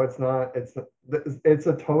 You know, it's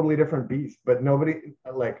a totally different beast, but nobody,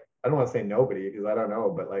 like, I don't want to say nobody because I don't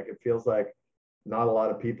know, but like it feels like not a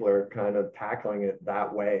lot of people are kind of tackling it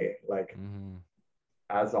that way, like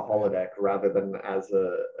as a holodeck rather than as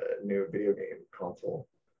a new video game console.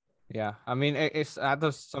 Yeah, I mean, it's that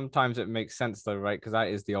does sometimes it makes sense though, right? Because that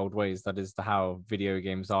is the old ways. That is how video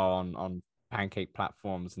games are on pancake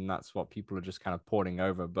platforms, and that's what people are just kind of porting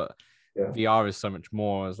over. But VR is so much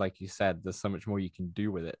more, as like you said, there's so much more you can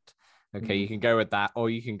do with it. Okay, you can go with that, or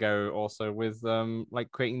you can go also with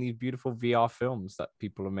like creating these beautiful VR films that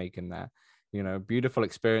people are making there. You know, beautiful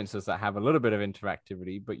experiences that have a little bit of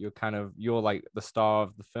interactivity, but you're like the star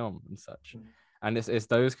of the film and such. And it's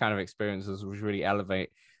those kind of experiences which really elevate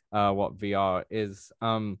what VR is.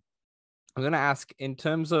 I'm going to ask, in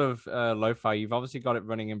terms of lo-fi, you've obviously got it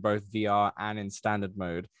running in both VR and in standard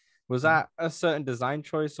mode. Was that a certain design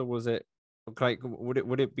choice, or was it like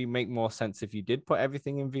would it be make more sense if you did put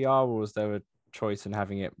everything in VR, or was there a choice in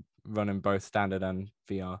having it run in both standard and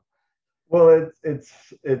VR? Well,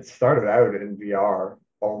 it started out in VR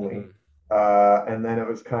only, and then it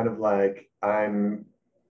was kind of like I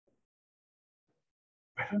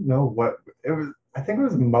don't know what it was. I think it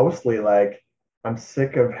was mostly like I'm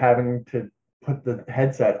sick of having to put the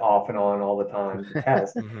headset off and on all the time to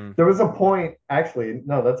test. There was a point, actually,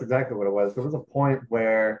 no, that's exactly what it was. There was a point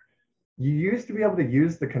where you used to be able to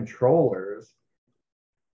use the controllers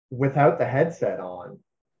without the headset on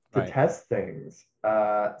to test things.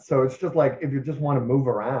 So it's just like if you just want to move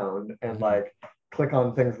around and like click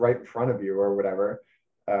on things right in front of you or whatever,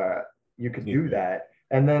 you could do that.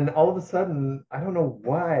 And then all of a sudden, I don't know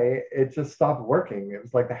why it just stopped working. It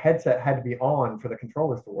was like the headset had to be on for the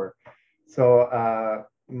controllers to work. So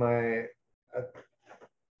yeah,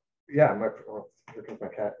 here comes my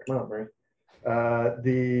cat. Come on, Marie. What are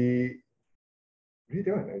you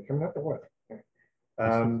doing? Are you coming up or what?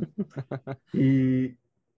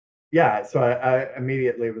 So I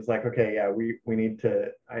immediately was like, okay, yeah,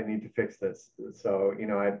 I need to fix this. So, you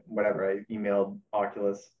know, I emailed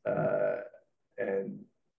Oculus and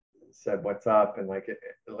said what's up, and like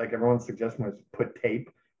everyone's suggestion was put tape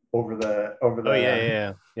over the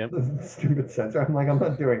Yep. stupid sensor. I'm like, I'm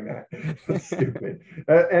not doing that. That's stupid.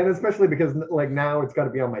 And especially because like now it's got to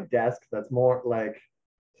be on my desk. That's more like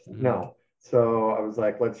no. So I was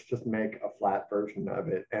like, let's just make a flat version of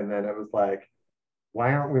it. And then it was like,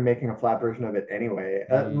 why aren't we making a flat version of it anyway?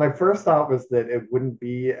 My first thought was that it wouldn't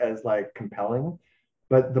be as like compelling,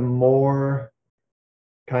 but the more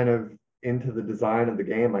kind of into the design of the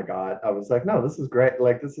game I was like, no, this is great.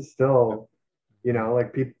 Like this is still, you know,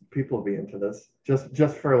 like people will be into this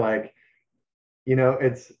just for like, you know,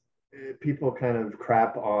 it's people kind of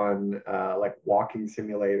crap on like walking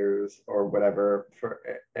simulators or whatever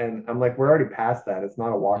and I'm like, we're already past that. It's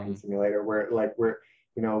not a walking simulator. We're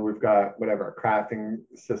you know, we've got whatever, a crafting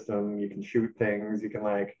system, you can shoot things, you can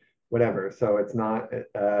like whatever. So it's not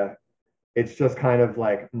it's just kind of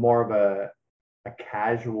like more of a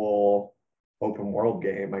casual open world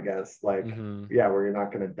game, I guess. Like yeah, where you're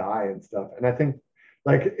not going to die and stuff. And I think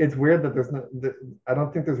like it's weird that I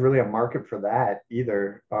don't think there's really a market for that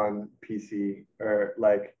either on PC, or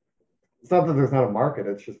like it's not that there's not a market,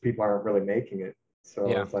 it's just people aren't really making it. So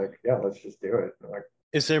it's like, yeah, let's just do it. Like,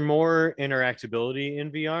 is there more interactability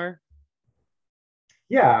in VR?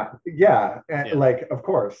 Yeah. Like of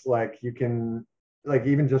course, like you can like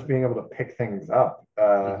even just being able to pick things up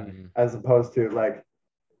as opposed to like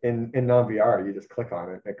in non-VR, you just click on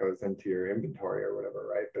it and it goes into your inventory or whatever,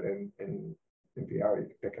 right? But in VR, you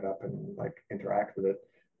can pick it up and like interact with it,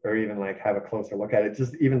 or even like have a closer look at it.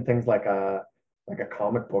 Just even things like a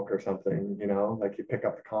comic book or something, you know, like you pick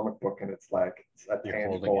up the comic book and it's like it's a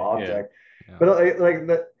tangible object. Yeah. But like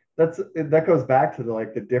that goes back to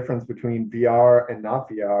the difference between VR and not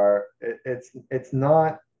VR. It's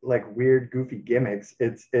not like weird goofy gimmicks.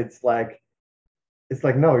 It's like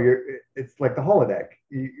no, it's like the holodeck.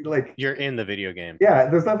 You're in the video game. Yeah,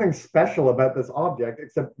 there's nothing special about this object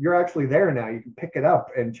except you're actually there now. You can pick it up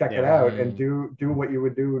and check it out and do what you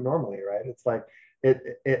would do normally, right? It's like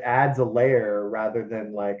it adds a layer rather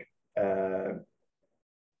than like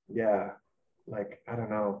like I don't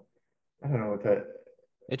know what to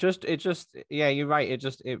Yeah, you're right.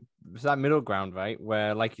 It's that middle ground, right?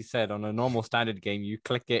 Where, like you said, on a normal standard game, you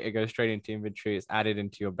click it, it goes straight into inventory, it's added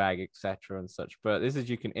into your bag, etc. and such. But this is,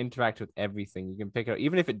 you can interact with everything. You can pick it up,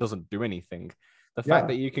 even if it doesn't do anything. The fact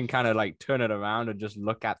that you can kind of like turn it around and just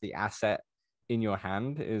look at the asset in your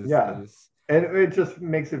hand is and it just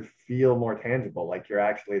makes it feel more tangible, like you're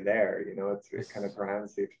actually there. It kind of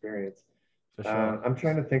grounds the experience. For sure. I'm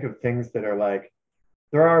trying to think of things that are like,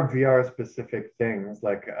 there are VR specific things,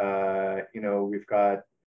 like we've got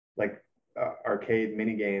like arcade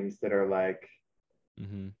mini games that are like,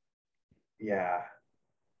 yeah,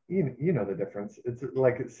 you know the difference. It's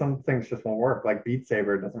like some things just won't work. Like Beat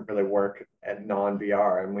Saber doesn't really work at non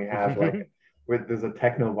VR, and we have like there's a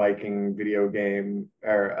Techno Viking video game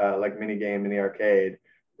or like mini game in the arcade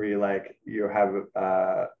where you have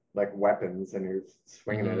like weapons and you're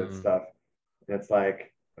swinging it at stuff. And it's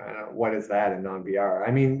like, I don't know, what is that in non VR?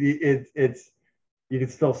 I mean, it's you can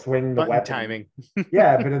still swing the weapon. Timing.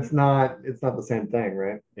 Yeah, but it's not the same thing,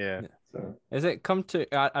 right? Yeah. So is it come to?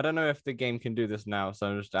 I don't know if the game can do this now, so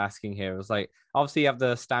I'm just asking here. It's like, obviously you have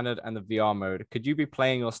the standard and the VR mode. Could you be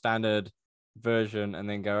playing your standard version and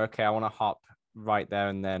then go, okay, I want to hop right there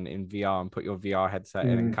and then in VR and put your VR headset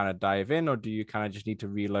in and kind of dive in, or do you kind of just need to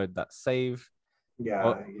reload that save?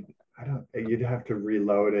 Yeah, you'd have to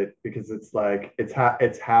reload it because it's like it's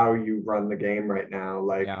how you run the game right now.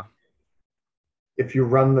 Like, if you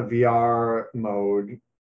run the VR mode,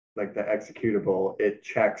 like the executable, it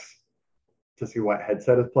checks to see what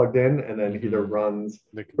headset is plugged in and then either runs.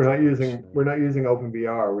 We're not using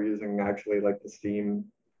OpenVR, we're using actually like the Steam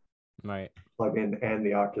plugin and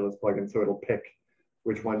the Oculus plugin, so it'll pick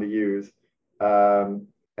which one to use. And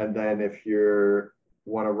then if you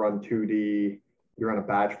want to run 2D, you run a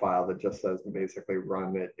batch file that just says basically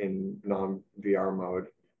run it in non-VR mode.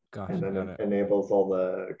 And then it enables all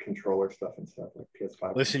the controller stuff and stuff like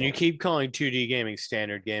PS5. Listen, you keep calling 2D gaming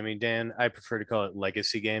standard gaming, Dan. I prefer to call it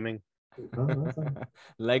legacy gaming.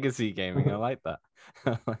 Legacy gaming. I like that.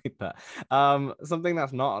 I like that. Something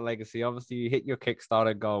that's not a legacy. Obviously, you hit your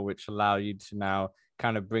Kickstarter goal, which allowed you to now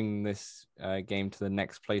kind of bring this game to the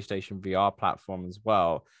next PlayStation VR platform as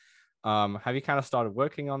well. Have you kind of started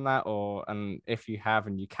working on that, and if you have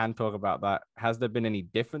and you can talk about that, has there been any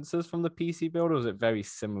differences from the PC build, or is it very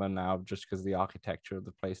similar now just because of the architecture of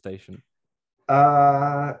the PlayStation?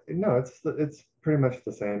 No, it's pretty much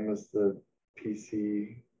the same as the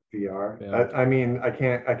PC VR. I mean, I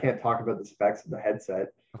can't talk about the specs of the headset.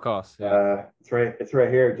 Of course, yeah. It's right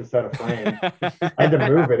here, just out of frame. I had to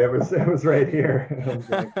move it. It was right here. I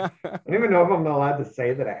don't even know if I'm allowed to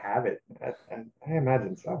say that I have it. I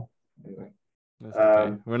imagine so. Anyway,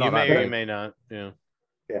 okay. We're not. You may not. Yeah.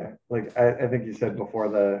 Yeah, like I think you said before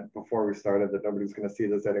we started that nobody's going to see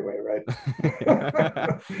this anyway, right?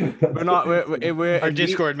 We're not. We're our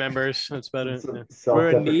Discord members. That's about it. We're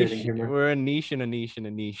a niche. Humor. We're a niche and a niche and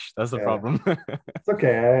a niche. That's the problem. It's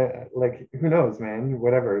okay. Like, who knows, man?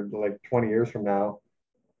 Whatever. Like 20 years from now,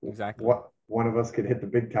 exactly. One of us could hit the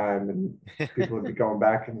big time, and people would be going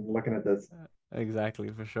back and looking at this. Exactly,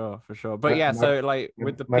 for sure. But so like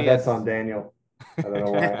with the my bet's on Daniel. I don't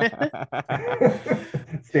know why.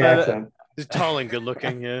 It's the accent. He's tall and good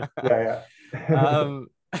looking. Yeah. Yeah.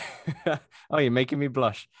 Oh, you're making me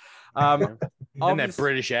blush. And that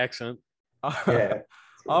British accent. Yeah.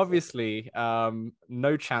 Obviously,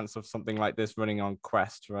 no chance of something like this running on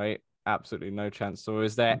Quest, right? Absolutely no chance. So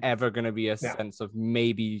is there ever going to be a sense of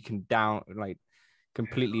maybe you can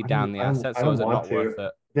completely down the assets, or is it not worth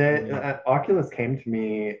it? The Oculus came to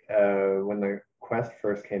me when the Quest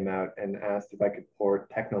first came out and asked if I could port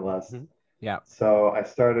Technolust. Yeah. So I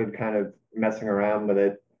started kind of messing around with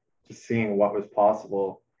it, just seeing what was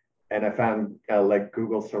possible, and I found like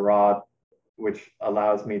Google Seurat, which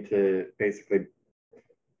allows me to basically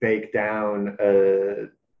bake down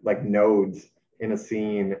like nodes in a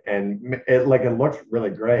scene, and it looks really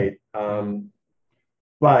great.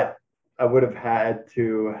 But I would have had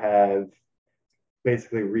to have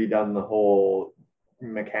basically redone the whole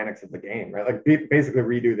mechanics of the game, right? Like basically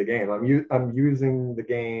redo the game. I'm using the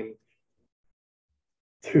game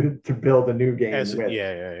to build a new game with.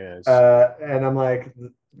 Yeah. And I'm like,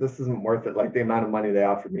 this isn't worth it. Like, the amount of money they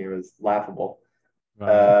offered me was laughable.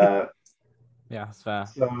 Right. Yeah, that's fair.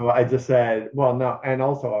 So I just said, well, no. And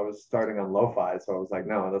also I was starting on lo-fi, so I was like,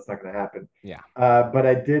 no, that's not going to happen. Yeah. But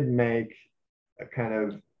I did make a kind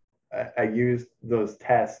of, I used those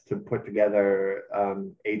tests to put together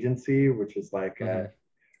Agency, which is like and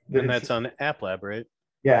that's on App Lab, right?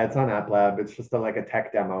 Yeah, it's on App Lab. It's just like a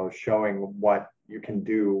tech demo showing what you can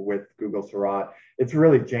do with Google Seurat. It's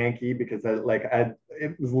really janky because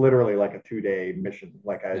it was literally like a 2-day mission.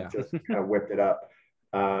 Like I just kind of whipped it up.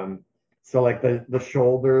 So like the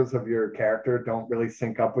shoulders of your character don't really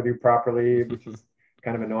sync up with you properly, which is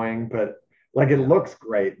kind of annoying. But like it looks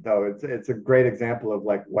great though. It's a great example of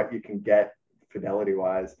like what you can get fidelity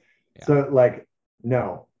wise. Yeah. So like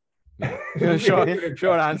no.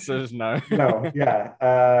 Short answer is no. No,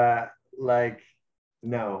 yeah. Like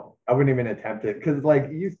no, I wouldn't even attempt it because like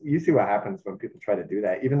you see what happens when people try to do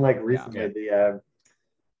that. Even like recently the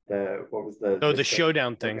what was the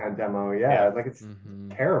showdown thing demo, like it's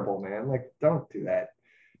terrible, man. Like don't do that.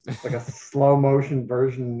 It's like a slow motion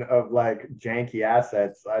version of like janky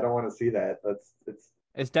assets. I don't want to see that.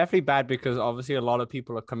 It's definitely bad because obviously a lot of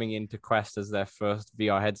people are coming into Quest as their first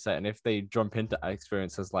VR headset, and if they jump into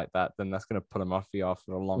experiences like that, then that's going to put them off VR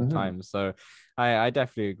for a long time. So I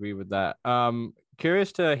definitely agree with that.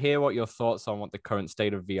 Curious to hear what your thoughts on what the current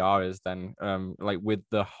state of VR is then, like with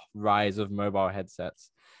the rise of mobile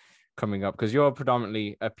headsets coming up, because you're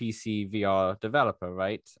predominantly a PC VR developer,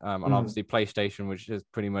 right? And obviously PlayStation, which is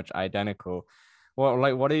pretty much identical. Well,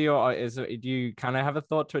 like, what are your, do you kind of have a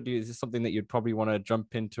thought to it? Is this something that you'd probably want to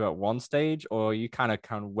jump into at one stage, or are you kind of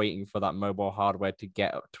waiting for that mobile hardware to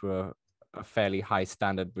get up to a fairly high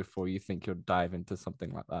standard before you think you'll dive into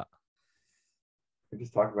something like that? We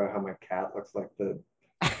just talked about how my cat looks like the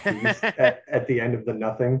beast at the end of the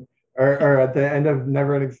nothing, or at the end of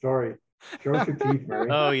Never Ending Story. Show us your teeth, Murray.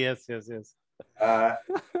 Oh, yes. Yeah,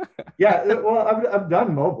 well, I've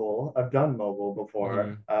done mobile. I've done mobile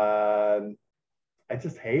before. I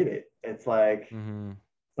just hate it. It's like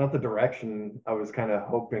it's not the direction I was kind of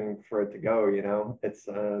hoping for it to go, you know. It's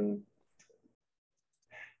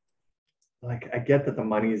like I get that the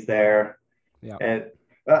money's there. Yeah. And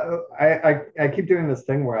I keep doing this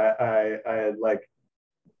thing where I like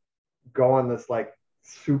go on this like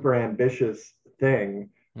super ambitious thing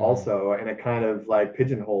also, and it kind of like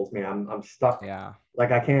pigeonholes me. I'm stuck. Yeah.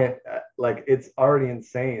 Like I can't like it's already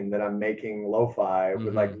insane that I'm making lo-fi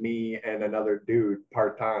with like me and another dude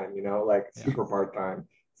part-time, you know, like super part-time.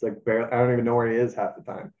 It's like barely, I don't even know where he is half the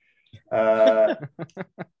time.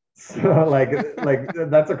 So like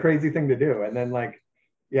that's a crazy thing to do. And then like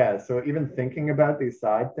so even thinking about these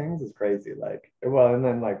side things is crazy. Like well, and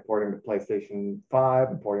then like porting to PlayStation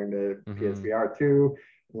 5 and porting to PSVR 2,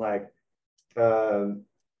 like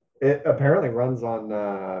it apparently runs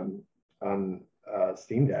on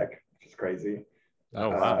Steam Deck, which is crazy. Oh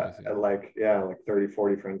wow. Like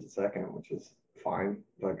 30-40 frames a second, which is fine.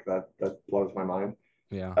 Like that blows my mind.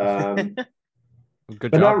 Yeah.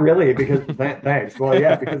 Good job. Not really, because thanks. Well,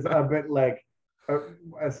 yeah, because but like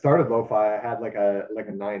I started lo-fi. I had like a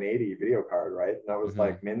 980 video card, right? And that was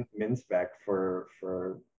like min spec for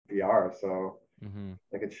VR. So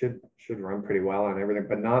like it should run pretty well on everything,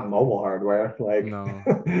 but not mobile hardware. Like no,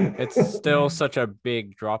 it's still such a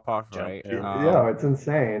big drop off, right? Yeah, it's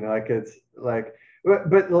insane. Like it's like,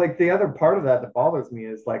 but like the other part of that bothers me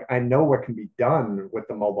is like I know what can be done with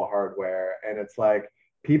the mobile hardware, and it's like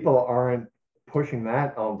people aren't pushing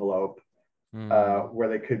that envelope where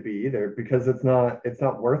they could be either, because it's not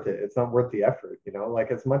worth it. It's not worth the effort, you know. Like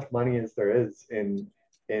as much money as there is in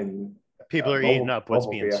people are eating up what's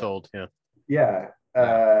being sold.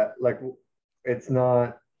 Like it's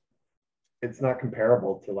not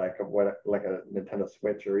comparable to like a Nintendo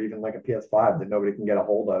Switch or even like a PS5 that nobody can get a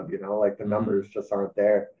hold of, you know. Like the numbers just aren't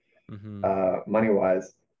there money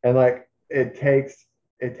wise, and like it takes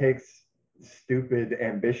stupid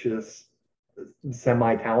ambitious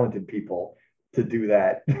semi-talented people to do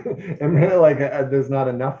that. And really, like there's not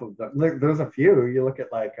enough of them. Like, there's a few. You look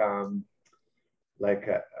at like I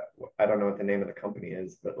don't know what the name of the company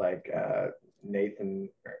is, but like Nathan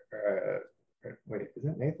wait, is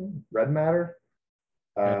it Nathan? Red Matter?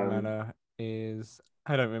 Red Matter is,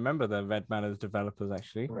 I don't remember the Red Matter's developers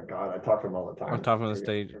actually. Oh my god, I talk to them all the time. On top of the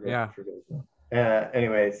stage.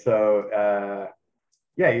 Anyway, so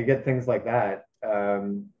you get things like that.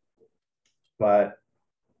 But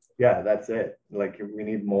yeah, that's it. Like we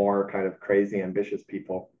need more kind of crazy ambitious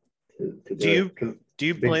people to do it. Do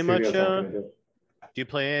you play much do you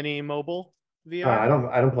play any mobile VR?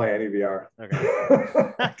 I don't play any VR. Okay.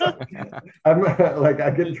 I'm like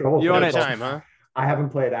I get in trouble. You on it time, huh? I haven't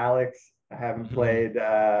played Alex. I haven't played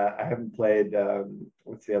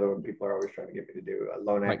what's the other one people are always trying to get me to do?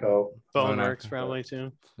 Lone Echo. Boneworks probably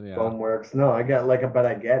too. Yeah. Boneworks. No, I get but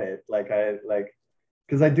I get it.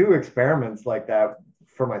 Because I do experiments like that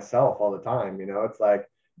for myself all the time, you know. It's like,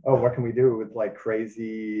 oh, what can we do with like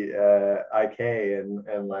crazy IK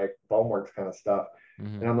and like Boneworks kind of stuff.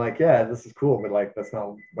 And I'm like, yeah, this is cool, but like that's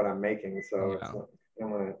not what I'm making. So it's not,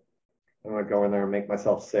 I'm gonna go in there and make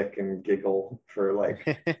myself sick and giggle for like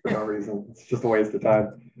for no reason. It's just a waste of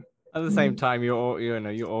time. At the same time,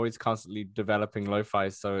 you're always constantly developing lo-fi,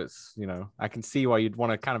 so it's I can see why you'd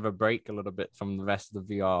want to kind of a break a little bit from the rest of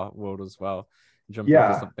the VR world as well, jump into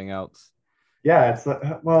Yeah, something else. yeah. It's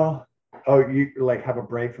well, oh, you like have a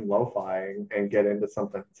break from lo-fi and get into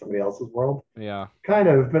somebody else's world. Yeah. Kind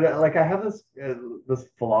of, but like I have this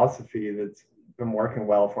philosophy that's been working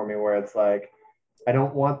well for me, where it's like I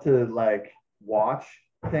don't want to like watch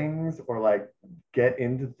things or like get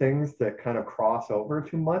into things that kind of cross over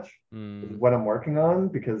too much with Mm. what I'm working on,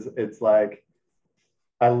 because it's like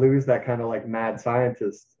I lose that kind of like mad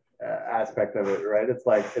scientist aspect of it, right? It's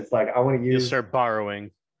like I want to You use. start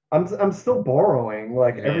borrowing. I'm still borrowing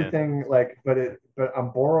like Yeah. everything, like, but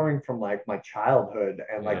I'm borrowing from like my childhood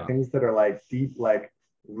and like Yeah. things that are like deep, like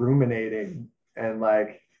ruminating and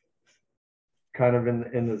like kind of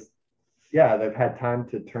in this, yeah, they've had time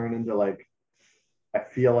to turn into like I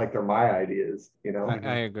feel like they're my ideas, you know?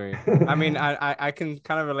 I agree. I mean, I can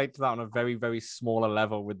kind of relate to that on a very, very smaller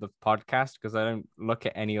level with the podcast because I don't look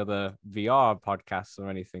at any other VR podcasts or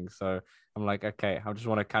anything. So I'm like, okay, I just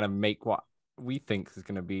want to kind of make what we think is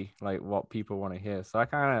going to be like what people want to hear. So I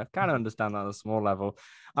kind of understand that on a small level.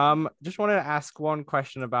 Just wanted to ask one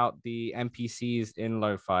question about the NPCs in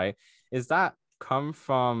Lo-Fi. Is that come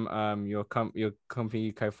from your company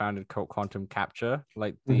you co-founded called Quantum Capture?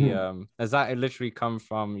 Like the Mhm. has that literally come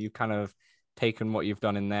from you kind of taken what you've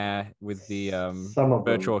done in there with the Some of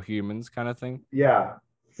them, virtual humans kind of thing? yeah.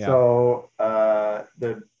 Yeah. So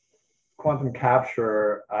the Quantum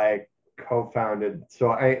Capture I co-founded. So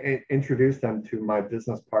I introduced them to my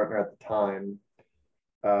business partner at the time.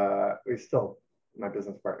 He's still my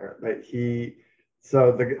business partner, but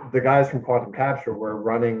so the guys from Quantum Capture were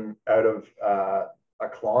running out of a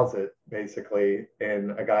closet basically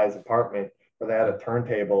in a guy's apartment where they had a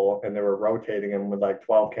turntable and they were rotating him with like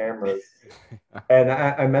 12 cameras. And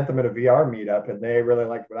I met them at a VR meetup and they really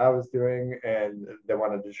liked what I was doing and they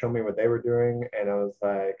wanted to show me what they were doing. And I was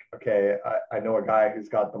like, okay, I know a guy who's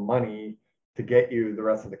got the money to get you the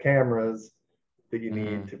rest of the cameras that you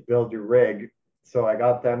need Mhm. to build your rig. So I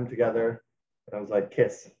got them together and I was like,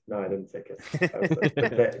 kiss. No, I didn't say kiss. I was like,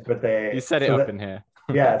 but You they, set it so up that, in here.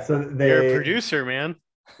 yeah, so You're a they, producer, man.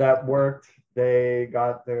 that worked. They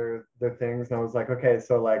got their things and I was like, okay,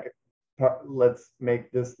 so like, let's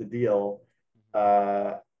make this the deal.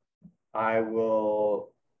 Uh, I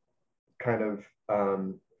will kind of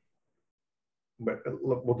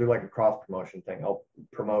we'll do like a cross promotion thing. I'll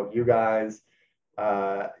promote you guys.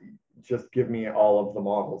 Uh, just give me all of the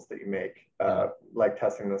models that you make, Yeah. like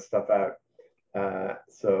testing this stuff out.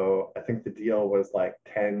 So I think the deal was like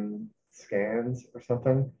 10 scans or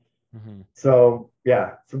something. Mhm. So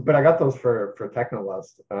yeah, but I got those for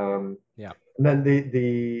Technolust. Yeah. And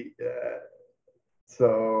then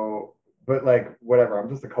so but like whatever, I'm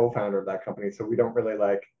just a co-founder of that company, so we don't really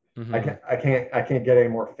like Mhm. I can't get any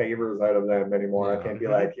more favors out of them anymore. I Yeah. can't be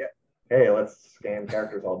like, yeah, hey, let's scan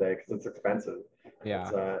characters all day because it's expensive. Yeah.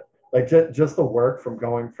 It's like just the work from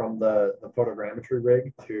going from the photogrammetry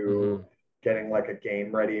rig to Mhm. getting like a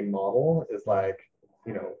game ready model is Mhm. like,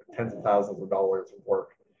 tens of thousands of dollars of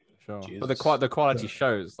work. Sure. But Jesus. the quality So,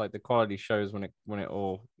 shows, like the quality shows when it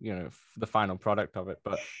all, the final product of it.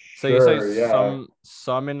 But so you say sure, yeah.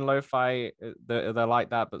 some in lo-fi they're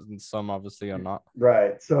like that, but some obviously are not.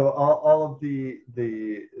 Right. So all of the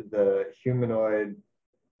humanoid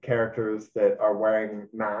characters that are wearing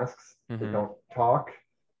masks that Mm-hmm. don't talk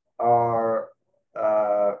are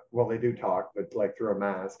well, they do talk, but like through a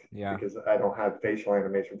mask, Yeah. because I don't have facial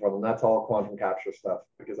animation for them. That's all quantum capture stuff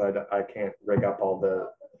because I can't rig up all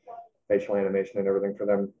the facial animation and everything for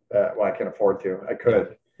them. Well, I can't afford to. I Yeah.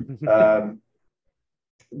 could. Um,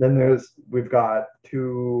 then we've got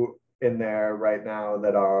two in there right now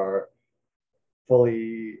that are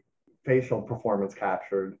fully facial performance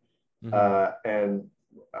captured. Mm-hmm. And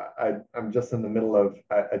I'm just in the middle of,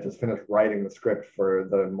 I just finished writing the script for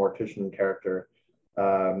the Mortician character.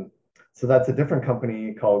 Um, so that's a different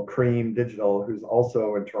company called Cream Digital, who's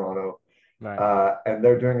also in Toronto. Right. And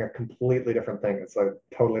they're doing a completely different thing. It's a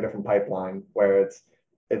totally different pipeline where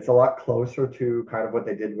it's a lot closer to kind of what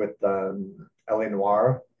they did with LA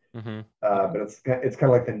Noir, Mm-hmm. Yeah. but it's kind of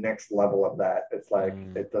like the next level of that. It's like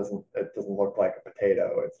Mm. it doesn't look like a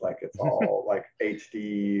potato. It's like it's all like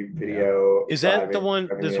HD Yeah. video Is that the driving one?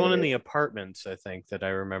 the There's one in the animation. apartments, I think, that I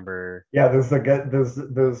remember. Yeah, there's The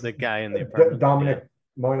guy in the apartment. Yeah. Dominic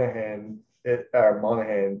Moynihan,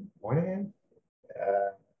 Moynihan,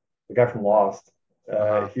 the guy from Lost.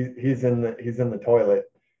 Uh-huh. He's in the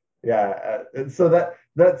toilet. Yeah, so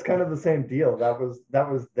that's kind of the same deal. That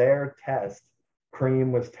was their test.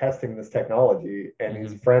 Cream was testing this technology, and he's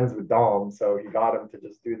Mm-hmm. friends with Dom, so he got him to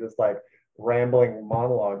just do this like rambling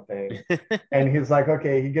monologue thing. And he's like,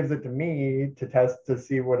 okay, he gives it to me to test to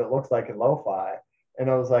see what it looks like in lo-fi. And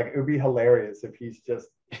I was like, it would be hilarious if he's just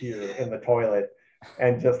here in the toilet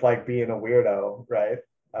and just like being a weirdo, right?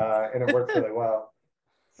 And it works really well.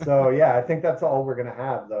 So yeah, I think that's all we're gonna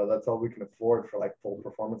have though. That's all we can afford for like full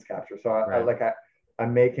performance capture. So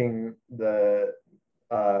I'm making the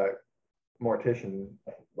uh mortician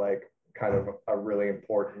like kind of a really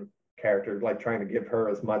important character, like trying to give her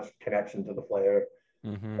as much connection to the player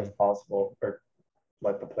as possible, or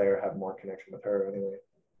let the player have more connection with her anyway.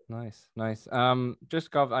 Nice. Just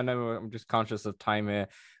Gov, I know I'm just conscious of time here.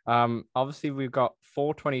 Obviously we've got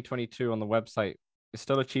fall 2022 on the website. It's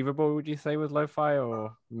still achievable, would you say, with lo-fi,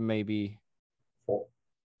 or maybe Fall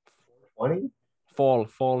 20? Fall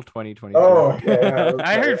 2022? Oh, yeah.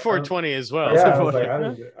 I heard 420 as well. Yeah, I was like,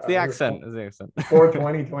 it's the accent. It's the accent.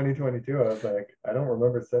 420 2022. I was like, I don't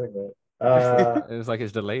remember saying that. It was like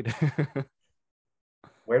it's delayed.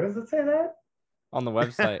 Where does it say that? On the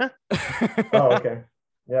website. Oh, okay.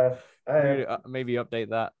 Yeah. Maybe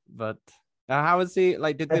update that. But how is he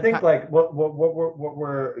like? Did I think like what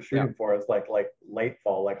we're shooting for is like late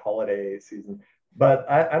fall, like holiday season. But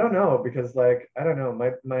I don't know, because like I don't know,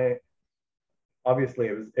 my obviously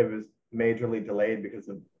it was majorly delayed because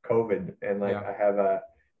of COVID, and like I have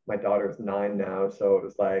my daughter's 9 now, so it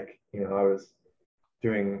was like, you know, I was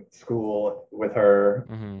doing school with her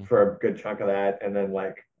for a good chunk of that, and then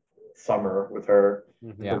like summer with her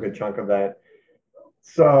for a good chunk of that.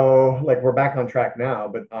 So like we're back on track now,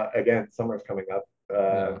 but again, summer's coming up.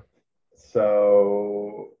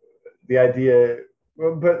 So the idea,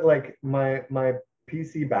 but like my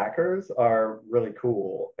PC backers are really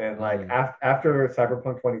cool, and like after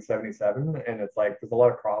Cyberpunk 2077, and it's like there's a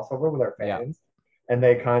lot of crossover with our fans, and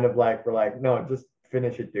they kind of like were like, no, just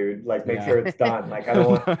finish it, dude. Like make sure it's done. Like I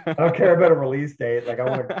don't care about a release date. Like I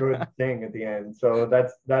want a good thing at the end. So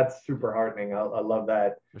that's super heartening. I love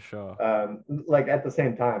that. For sure. Like at the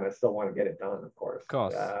same time, I still want to get it done, of course. Of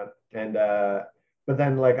course. But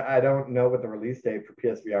then like I don't know what the release date for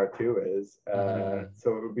PSVR 2 is.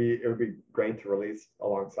 So it would be great to release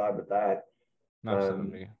alongside with that.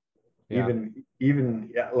 Absolutely.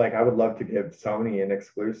 Even like I would love to give Sony an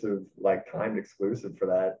exclusive, like timed exclusive for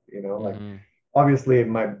that, you know, like obviously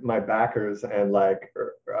my backers and like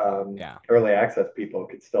early access people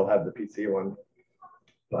could still have the PC one,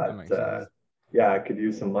 but I could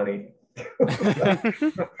use some money.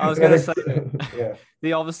 I was gonna say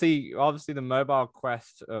the obviously the mobile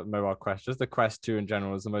quest, just the Quest 2 in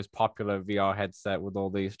general is the most popular VR headset with all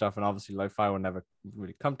these stuff, and obviously lo-fi will never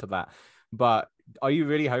really come to that. But are you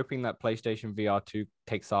really hoping that PlayStation VR 2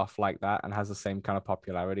 takes off like that and has the same kind of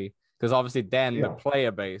popularity? Because obviously then the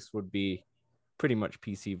player base would be pretty much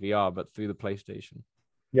PC VR, but through the PlayStation.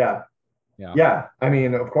 Yeah. I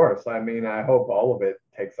mean, of course. I mean, I hope all of it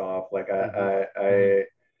takes off. Like I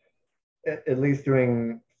at least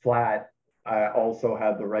doing flat. I also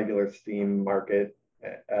have the regular Steam market,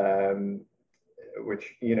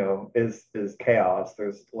 which, you know, is chaos.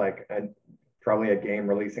 There's like probably a game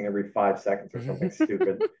releasing every 5 seconds or something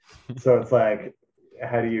stupid. So it's like,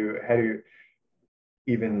 how do you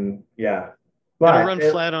even But it'll run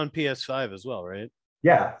flat on PS5 as well, right?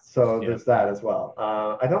 Yeah, so there's that as well.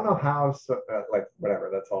 I don't know how, like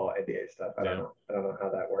whatever, that's all NDA stuff. I don't know how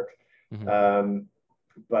that works.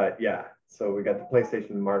 But yeah, so we got the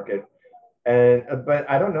PlayStation market, and but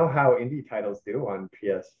I don't know how indie titles do on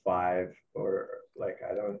PS5, or like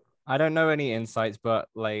I don't know any insights, but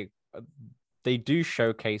like they do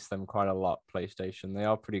showcase them quite a lot. PlayStation, they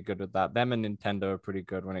are pretty good at that. Them and Nintendo are pretty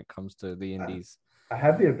good when it comes to the indies. I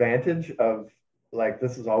have the advantage of, like,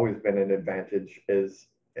 this has always been an advantage, is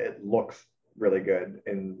it looks really good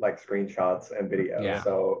in like screenshots and video.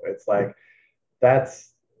 So it's like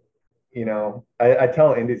that's, you know, I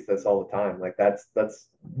tell indies this all the time, like that's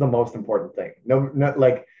the most important thing. No,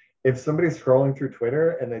 like if somebody's scrolling through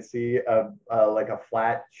Twitter and they see a like a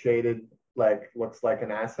flat shaded, like looks like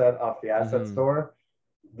an asset off the asset store,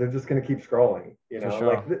 they're just going to keep scrolling, you know.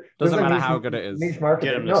 Like doesn't matter how good it is. Niche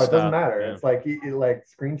marketing. No, it doesn't matter. It's like like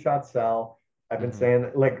screenshots sell. I've been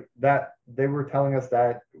saying like that. They were telling us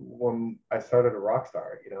that when I started at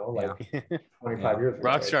Rockstar, you know, like 25 years ago.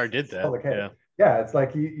 Rockstar did that. Yeah, it's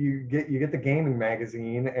like you get the gaming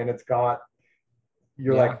magazine, and it's got,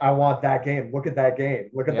 you're like, I want that game. Look at that game.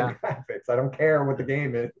 Look at the graphics. I don't care what the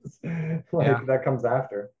game is. Like that comes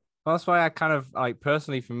after. Well, that's why I kind of like,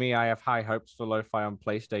 personally for me, I have high hopes for lo-fi on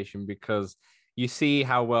PlayStation, because you see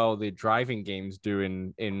how well the driving games do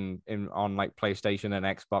in on like PlayStation and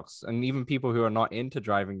Xbox, and even people who are not into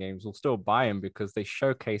driving games will still buy them because they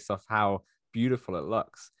showcase off how beautiful it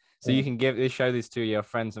looks. So you can show this to your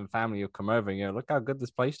friends and family. You'll come over and you know, look how good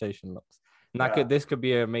this PlayStation looks. And this could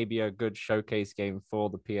be maybe a good showcase game for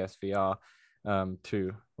the PSVR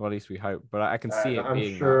too. Well, at least we hope. But I can see it I'm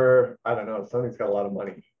being sure that. I don't know. Sony's got a lot of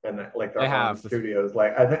money, and like They their own have studios.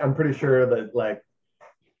 Like I'm pretty sure that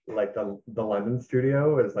like the London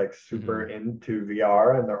studio is like super into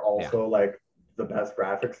VR, and they're also like the best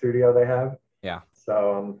graphic studio they have. Yeah.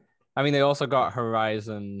 So I mean, they also got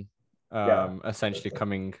Horizon essentially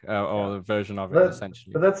coming or the version of it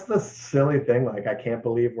essentially. But that's the silly thing. Like, I can't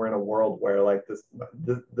believe we're in a world where like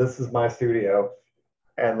this is my studio.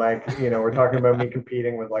 And like, you know, we're talking about me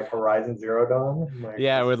competing with like Horizon Zero Dawn.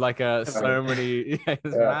 Like, with like so many,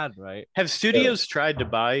 it's mad, right? Have studios tried to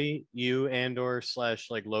buy you and or /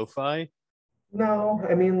 like Lo-Fi? No,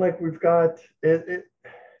 I mean, like we've got it.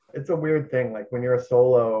 It's a weird thing. Like when you're a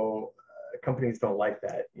solo, companies don't like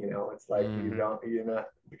that. You know, it's like you're not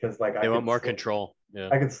because like they want more control. Yeah,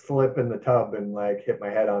 I could slip in the tub and like hit my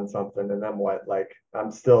head on something, and then what? Like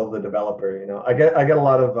I'm still the developer. You know, I get a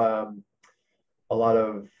lot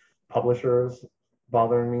of publishers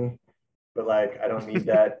bothering me, but like I don't need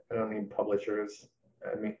that. I don't need publishers.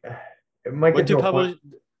 I mean, it might get to a point.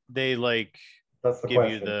 They like that's the give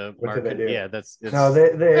question. you the what market. do they do? Yeah, no.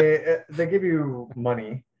 They give you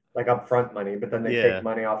money, like upfront money, but then they take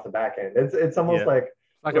money off the back end. It's almost like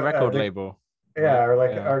a record label. Yeah, or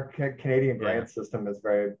like our Canadian grant system is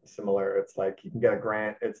very similar. It's like you can get a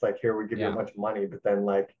grant. It's like here we give you a bunch of money, but then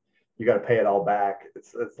like you got to pay it all back.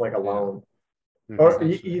 It's like a loan. Or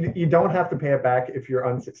you don't have to pay it back if you're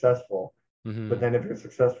unsuccessful, but then if you're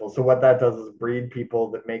successful. So what that does is breed people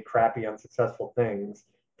that make crappy, unsuccessful things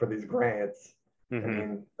for these grants. I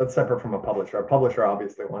mean, that's separate from a publisher. A publisher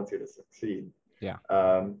obviously wants you to succeed. Yeah.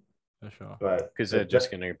 For sure. But because they're just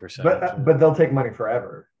getting a percentage. But they'll take money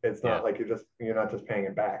forever. It's not like you're not just paying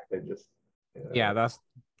it back. They just that's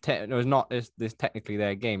it's not this technically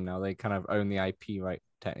their game now. They kind of own the IP, right?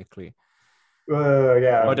 Technically.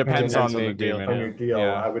 Well, it depends on the deal. agreement. On your deal,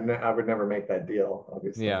 yeah. I would never make that deal,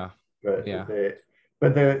 obviously. Yeah. But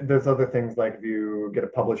there's other things like if you get a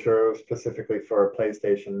publisher specifically for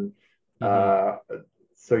PlayStation,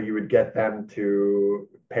 so you would get them to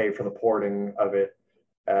pay for the porting of it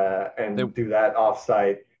and do that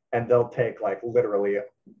offsite, and they'll take like literally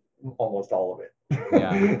almost all of it.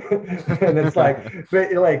 Yeah. And it's like,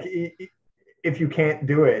 but like. If you can't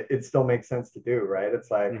do it, it still makes sense to do, right?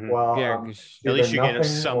 It's like, well, at least you get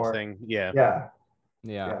something. Yeah.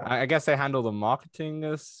 I guess they handle the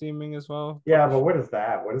marketing seeming as well. Yeah, but what is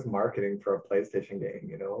that? What is marketing for a PlayStation game?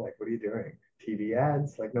 You know, like what are you doing? TV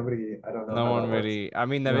ads? Like nobody, I don't know. No one really. I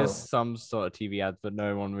mean, there is some sort of TV ads, but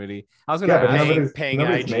no one really. I was gonna paying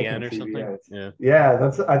IGN or something. Ads.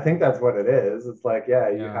 Yeah, I think that's what it is. It's like, you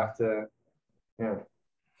have to,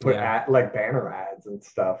 put like banner ads and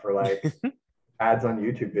stuff, or like. Ads on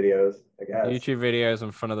YouTube videos, I guess. YouTube videos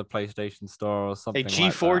in front of the PlayStation Store or something. Hey,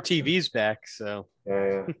 G4 like TV's back, so.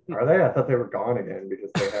 Yeah. Are they? I thought they were gone again because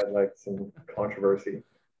they had like some controversy,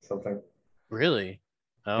 something. Really?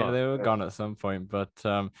 Oh. Yeah, they were gone at some point, but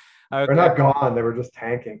they're not gone. They were just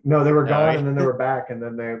tanking. No, they were gone and then they were back, and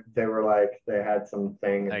then they were like they had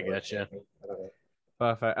something. I gotcha. I don't know.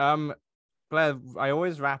 Perfect. Blair, I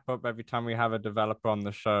always wrap up every time we have a developer on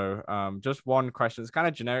the show. Just one question. It's kind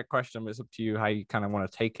of generic question, but it's up to you how you kind of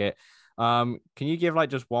want to take it. Can you give like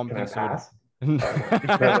just one piece of no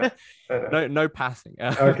passing.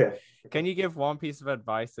 Okay. Can you give one piece of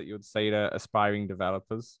advice that you would say to aspiring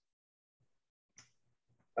developers?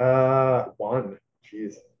 One.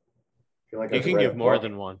 Jeez. I feel like you can give more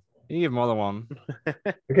than one. You can give more than one.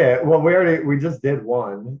 Okay, well, we just did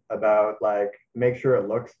one about like make sure it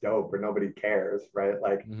looks dope or nobody cares, right?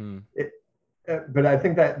 Like but I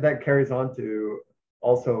think that carries on to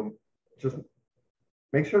also just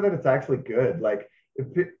make sure that it's actually good. Like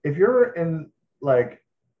if you're in like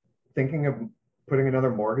thinking of putting another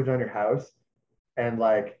mortgage on your house and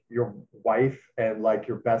like your wife and like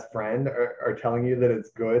your best friend are telling you that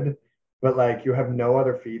it's good, but like you have no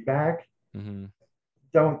other feedback.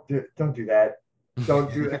 Don't do that.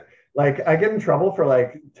 Don't do that. Like I get in trouble for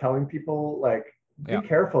like telling people like be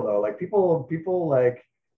careful though. Like people like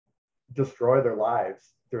destroy their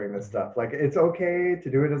lives doing this stuff. Like it's okay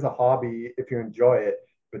to do it as a hobby if you enjoy it,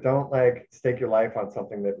 but don't like stake your life on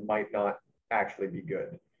something that might not actually be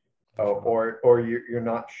good. Or you're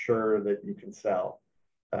not sure that you can sell.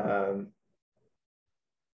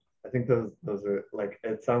 I think those are like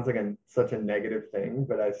it sounds like such a negative thing,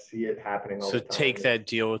 but I see it happening all the time. So take that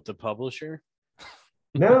deal with the publisher.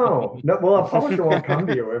 No. Well, a publisher won't come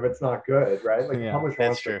to you if it's not good, right? Like the publisher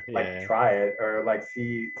wants to like try it or like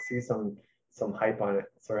see some hype on it.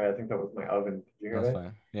 Sorry, I think that was my oven. Did you hear That's that?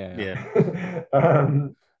 fine. Yeah. Yeah.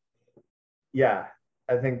 Yeah,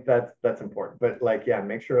 I think that's important. But like, yeah,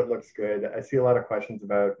 make sure it looks good. I see a lot of questions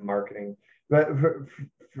about marketing, but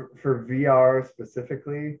for VR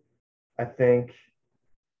specifically, I think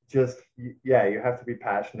just yeah, you have to be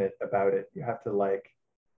passionate about it. You have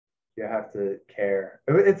to care.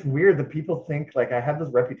 It's weird that people think like I have this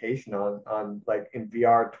reputation on like in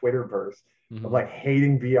VR Twitterverse of like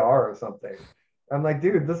hating VR or something. I'm like,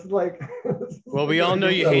 dude, this is like. This is Well, like we all know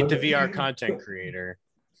you a hate the living. VR content creator.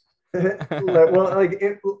 Well, like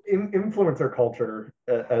influencer culture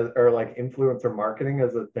or like influencer marketing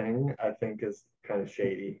as a thing, I think is kind of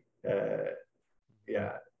shady.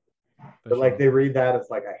 Yeah, but like they read that as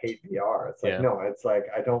like I hate VR. It's like Yeah. no, it's like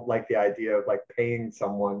I don't like the idea of like paying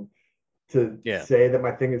someone to Yeah. say that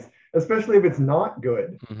my thing is, especially if it's not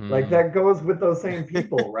good. Like that goes with those same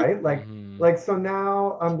people, right? Like so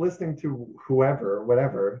now I'm listening to whoever,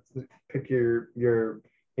 whatever, pick your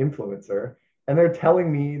influencer, and they're telling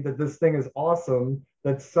me that this thing is awesome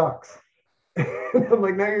that sucks. I'm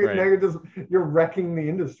like, you're wrecking the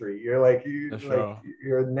industry. You're like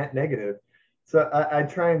you're net negative. So I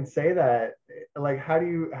try and say that, like, how do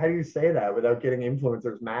you say that without getting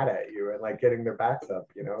influencers mad at you and like getting their backs up?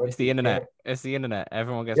 You know, it's the internet. It's the internet.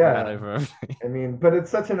 Everyone gets yeah, mad over everything. I mean, but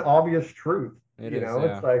it's such an obvious truth. It you is, know,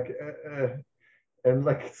 yeah. it's like, and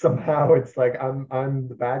like somehow it's like I'm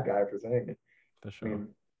the bad guy for saying it. For sure. I mean,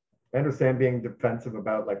 I understand being defensive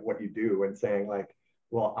about like what you do and saying like,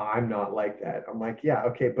 well, I'm not like that. I'm like, yeah,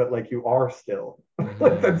 okay, but like you are still.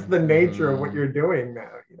 Like that's the nature of what you're doing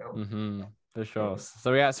now, you know. For sure.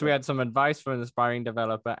 So we had some advice for an aspiring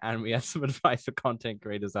developer, and we had some advice for content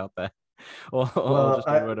creators out there. or just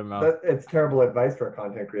a word of mouth. It's terrible advice for a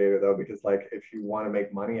content creator though, because like if you want to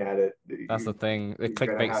make money at it, that's the thing. The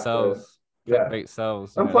clickbait sells. Clickbait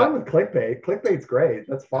sells. I'm fine with clickbait. Clickbait's great.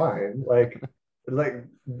 That's fine. Like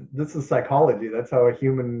this is psychology. That's how a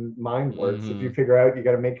human mind works. If you figure out you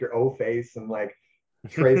got to make your O face and like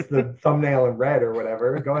trace the thumbnail in red or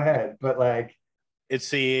whatever, go ahead. But like, it's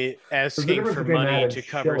the asking for money to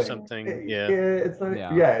cover something. Yeah. It's not.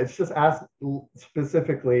 Yeah. It's just ask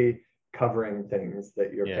specifically covering things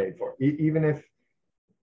that you're paid for, even if.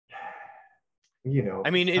 You know, I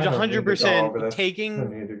mean, it's 100%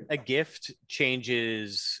 taking a gift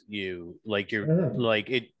changes you. Like you're like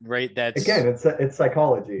it, right? That's again, it's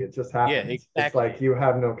psychology. It just happens. Yeah, exactly. It's like you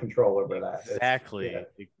have no control over that. Exactly.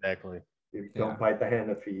 You don't bite the hand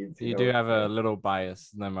that feeds. You do have a little bias,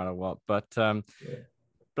 no matter what. But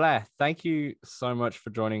Blair, thank you so much for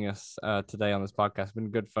joining us today on this podcast. It's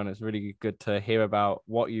been good fun. It's really good to hear about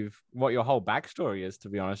what your whole backstory is, to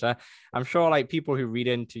be honest. I'm sure like people who read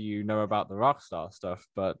into you know about the Rockstar stuff,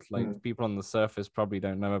 but like people on the surface probably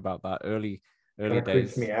don't know about that early days.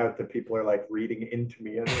 Creeps me out that people are like reading into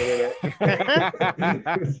me on the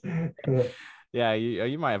internet. Yeah,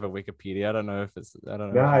 you might have a Wikipedia. I don't know if it's. I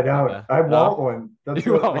don't know. No, I don't. I want one. That's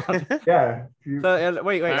want one? Yeah. So,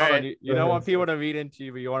 wait, hold on. You don't want people to read into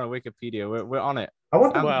you, but you want a Wikipedia. We're on it. I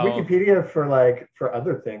want the Wikipedia for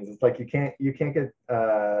other things. It's like you can't get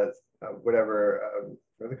whatever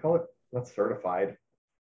what do they call it? Not certified.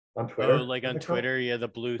 On Twitter. Oh, like on Twitter, the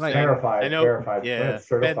blue thing. Verified. I know. Verified. Yeah.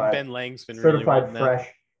 Certified. Ben Lang's been certified really fresh.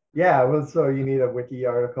 That. Yeah, well, so you need a wiki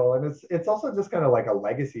article, and it's also just kind of like a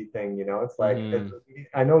legacy thing, you know. It's like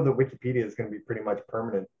I know the Wikipedia is going to be pretty much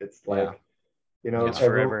permanent. It's like, you know,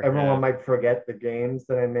 everyone might forget the games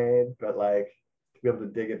that I made, but like to be able to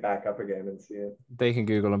dig it back up again and see it. They can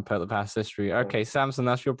Google and put the past history. Okay, Samson,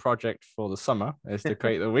 that's your project for the summer is to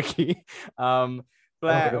create the wiki. Blair,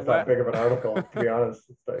 it's that big of an article, to be honest.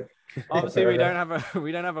 It's like, obviously we don't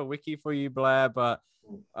have a wiki for you, Blair, but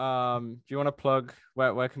do you want to plug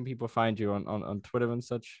where can people find you on Twitter and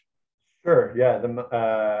such? Sure. Yeah.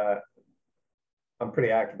 I'm pretty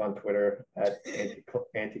active on Twitter at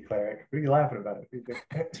anti-cleric. What are you laughing about?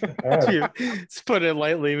 Let's put it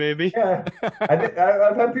lightly, maybe. Yeah.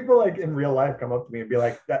 I've had people like in real life come up to me and be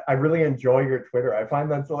like, I really enjoy your Twitter. I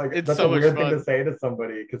find that's a weird thing to say to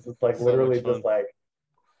somebody because it's like literally just like,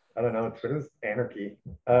 I don't know. Twitter's anarchy.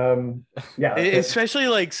 Yeah. Especially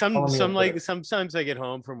like sometimes I get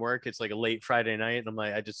home from work. It's like a late Friday night, and I'm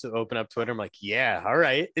like, I just open up Twitter. I'm like, yeah, all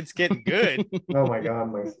right, it's getting good. Oh my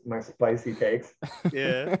god, my spicy takes.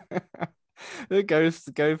 Yeah.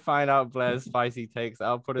 Go find out Blair's spicy takes.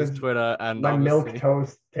 I'll put his Twitter and my milk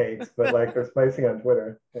toast takes, but like they're spicy on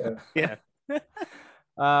Twitter. Yeah.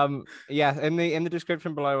 In the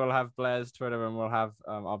description below we'll have Blair's Twitter, and we'll have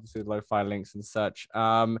obviously Lo-Fi links and such.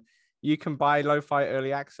 You can buy Lo-Fi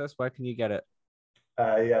early access. Where can you get it?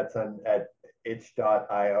 It's at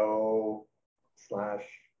itch.io/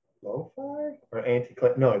 Lo-fi or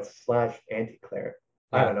anti-Claire? No, it's slash anti-Claire.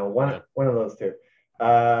 I don't know. One of those two.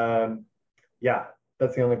 Yeah,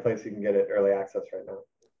 that's the only place you can get it early access right now.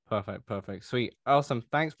 Perfect. Sweet. Awesome.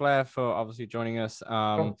 Thanks, Blair, for obviously joining us.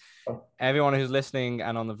 Oh. Everyone who's listening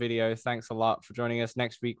and on the video, thanks a lot for joining us.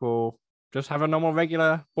 Next week, we'll just have a normal,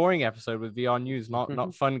 regular, boring episode with VR news,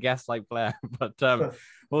 not fun guests like Blair. But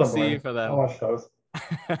we'll see you for them. I'll watch those.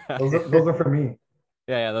 Those are for me.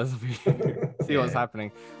 Yeah, those are for you. See what's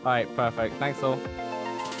happening. All right, perfect. Thanks all.